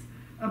joys,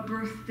 a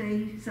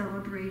birthday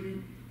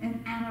celebrated,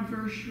 an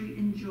anniversary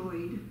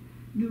enjoyed,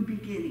 new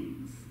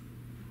beginnings,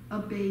 a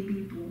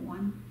baby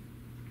born,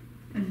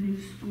 a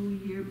new school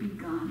year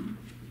begun,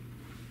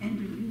 and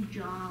a new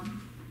job,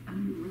 a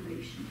new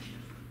relationship.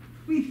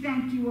 We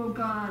thank you, O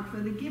God, for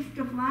the gift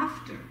of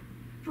laughter,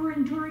 for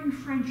enduring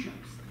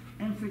friendships,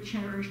 and for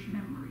cherished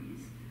memories.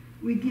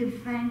 We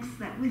give thanks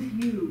that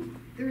with you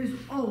there is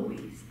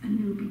always a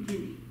new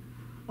beginning,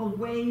 a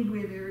way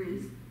where there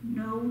is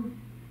no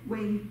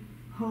way,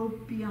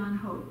 hope beyond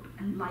hope,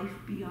 and life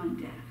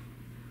beyond death.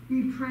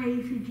 We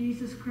pray through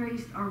Jesus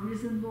Christ, our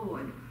risen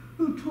Lord,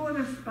 who taught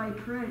us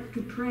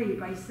to pray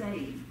by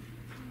saying,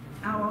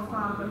 Our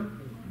Father,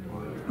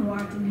 who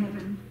art in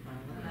heaven,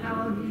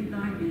 hallowed be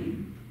thy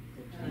name.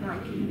 Thy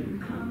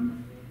kingdom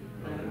come,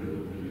 thy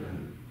will be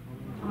done,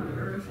 on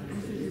earth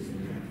as it is in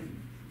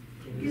heaven.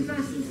 Give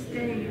us this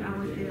day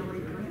our daily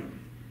bread,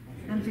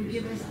 and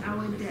forgive us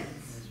our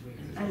debts,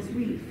 as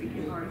we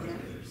forgive our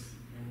debtors.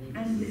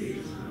 And lead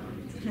us not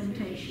into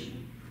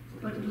temptation,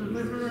 but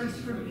deliver us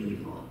from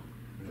evil.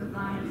 For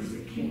thine is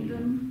the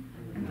kingdom,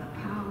 and the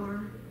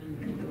power,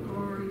 and the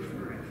glory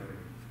forever.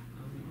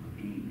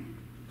 Amen.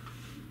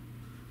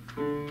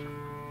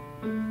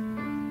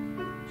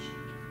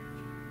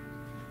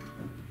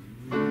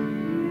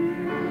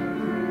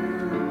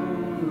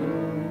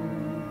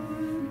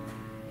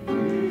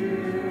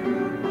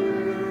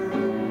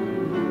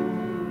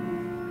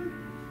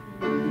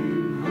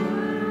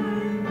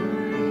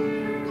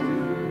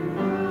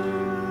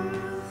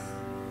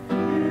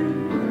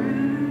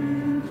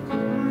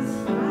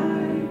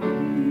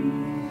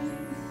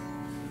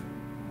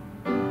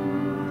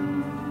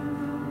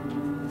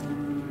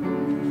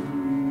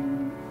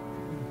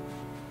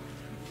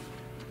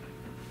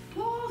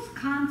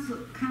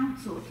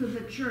 to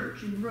the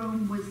church in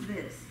Rome was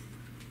this: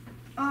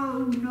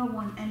 owe no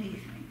one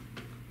anything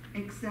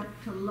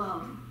except to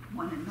love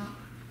one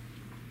another.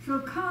 So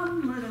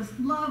come, let us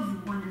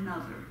love one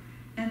another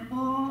and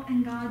all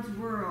in God's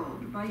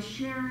world by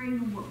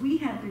sharing what we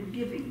have been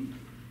giving,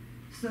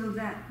 so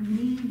that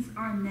needs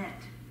are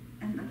met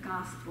and the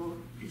gospel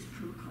is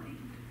proclaimed.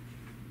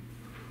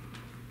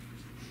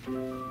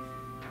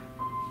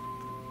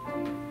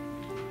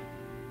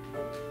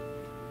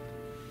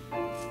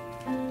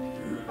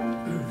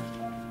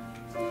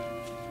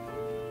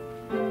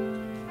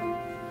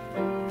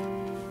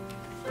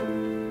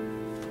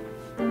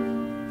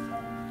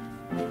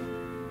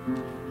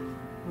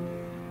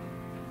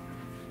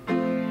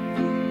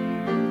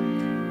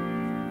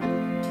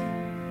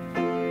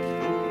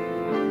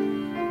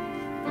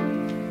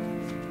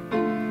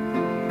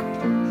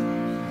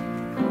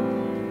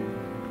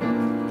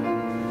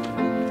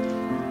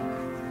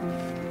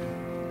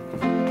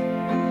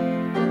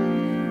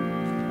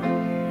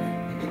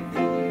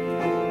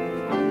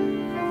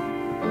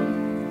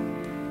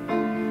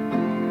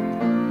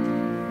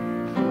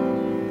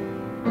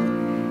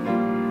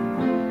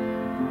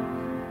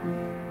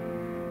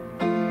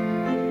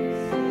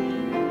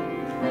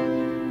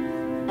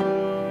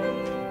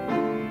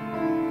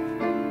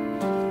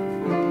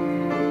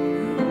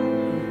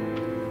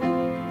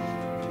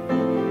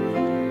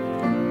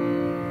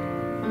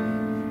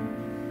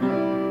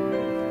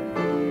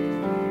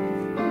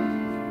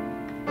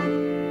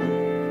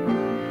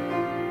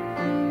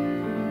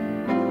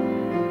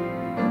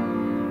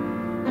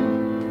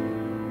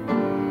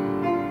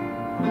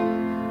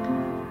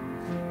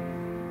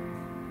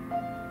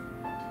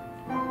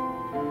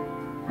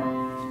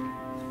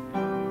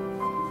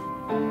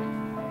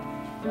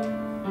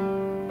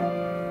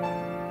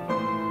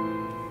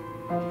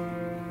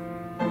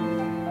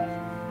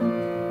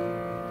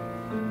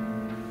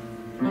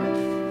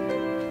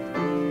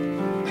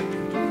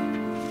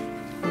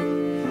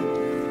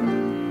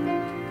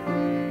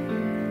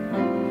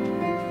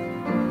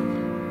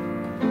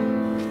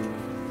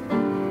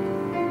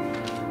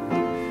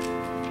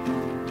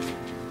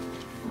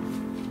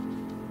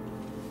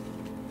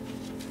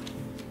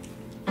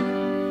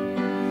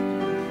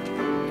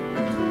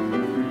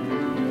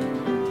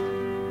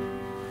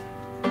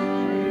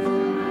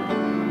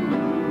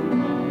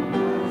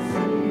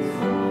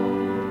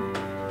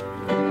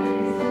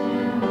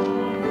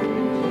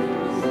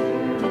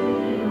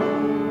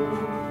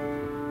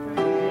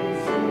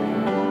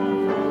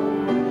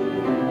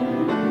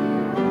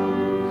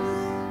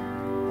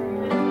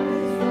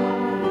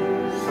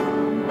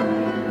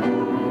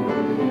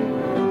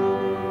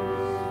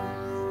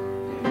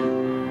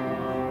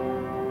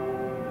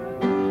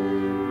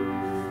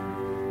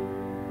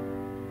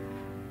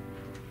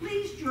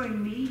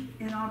 Join me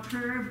in our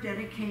prayer of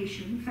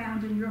dedication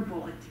found in your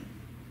bulletin.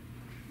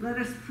 Let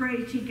us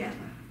pray together.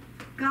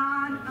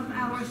 God of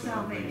our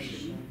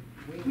salvation,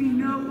 we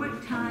know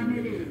what time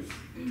it is,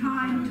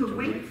 time to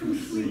wake from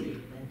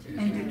sleep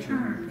and to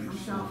turn from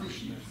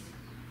selfishness.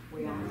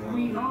 We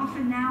offer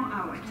now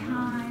our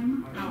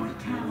time, our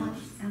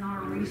talents, and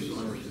our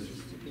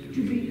resources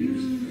to be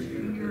used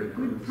for your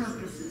good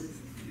purposes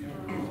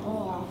and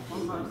all for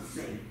love's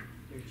sake.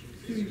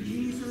 Through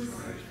Jesus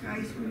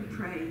Christ we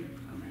pray.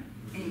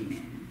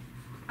 Amen.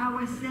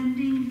 Our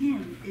sending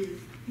hymn is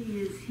He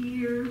is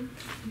Here,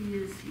 He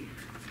is Here.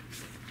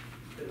 It's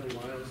been a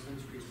while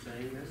since we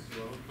sang this,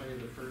 so I'll play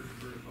the first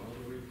verse all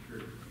the way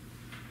through.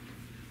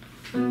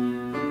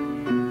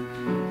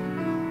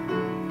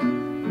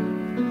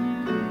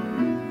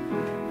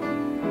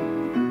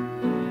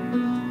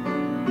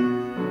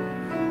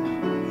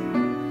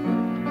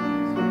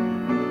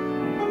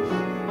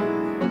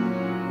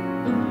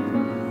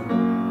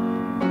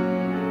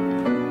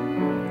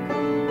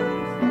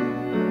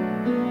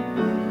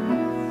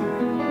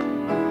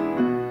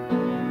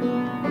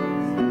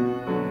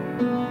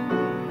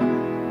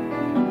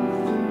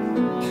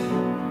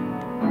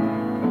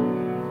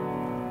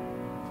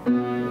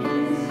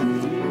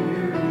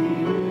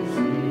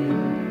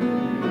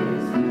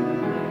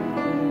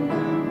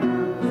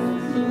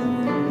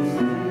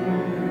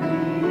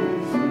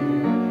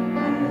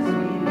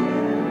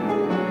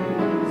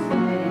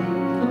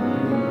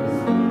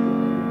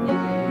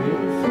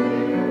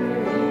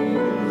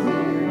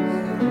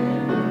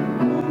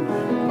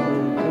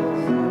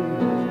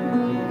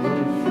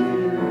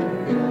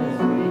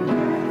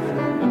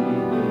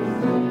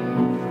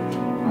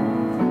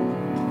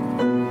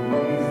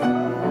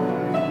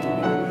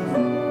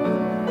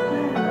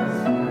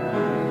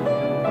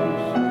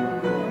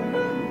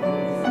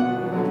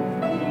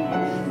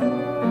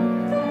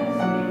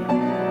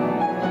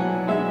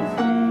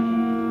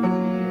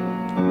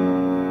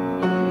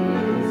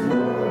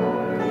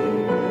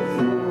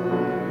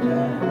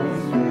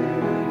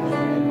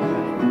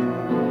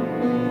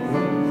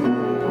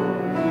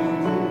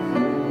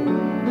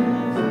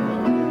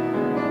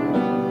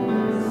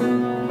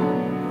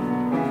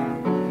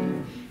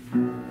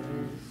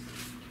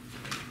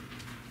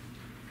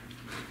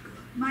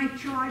 My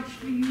charge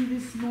for you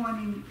this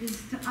morning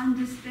is to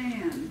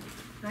understand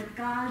that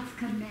God's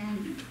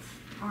commandments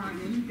are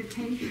an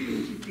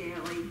invitation to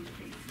daily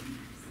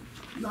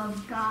faithfulness.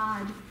 Love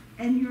God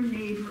and your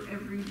neighbor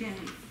every day,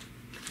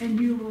 and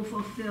you will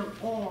fulfill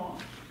all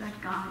that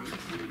God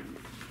intends.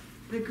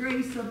 The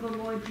grace of the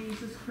Lord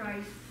Jesus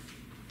Christ,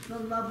 the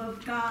love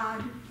of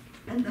God,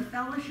 and the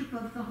fellowship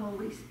of the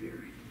Holy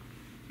Spirit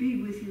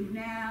be with you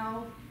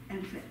now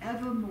and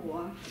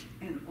forevermore.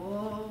 And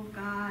all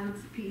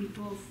God's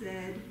people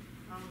said,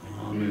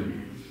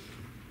 Amen.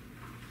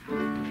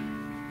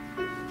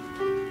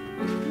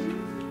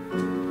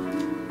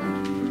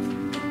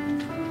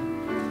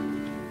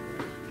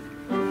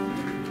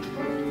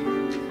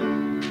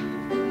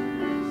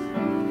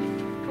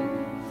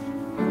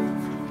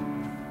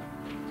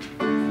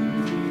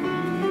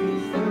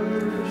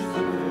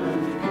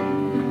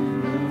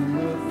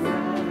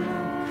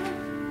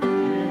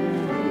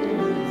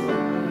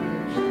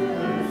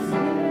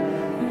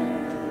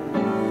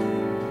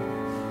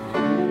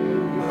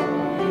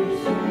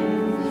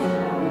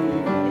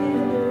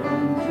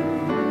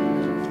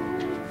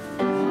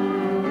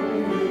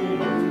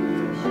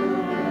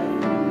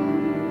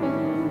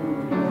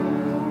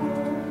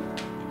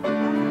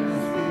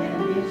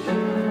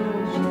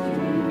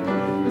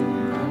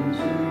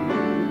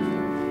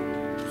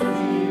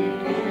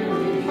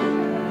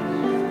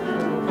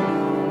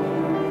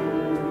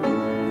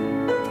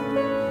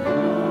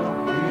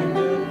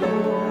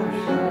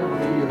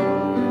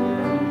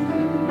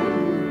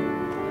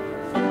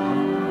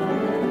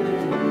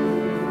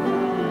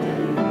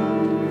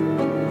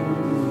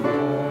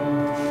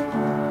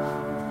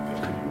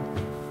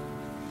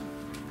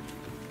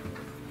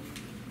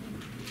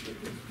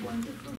 Wonderful.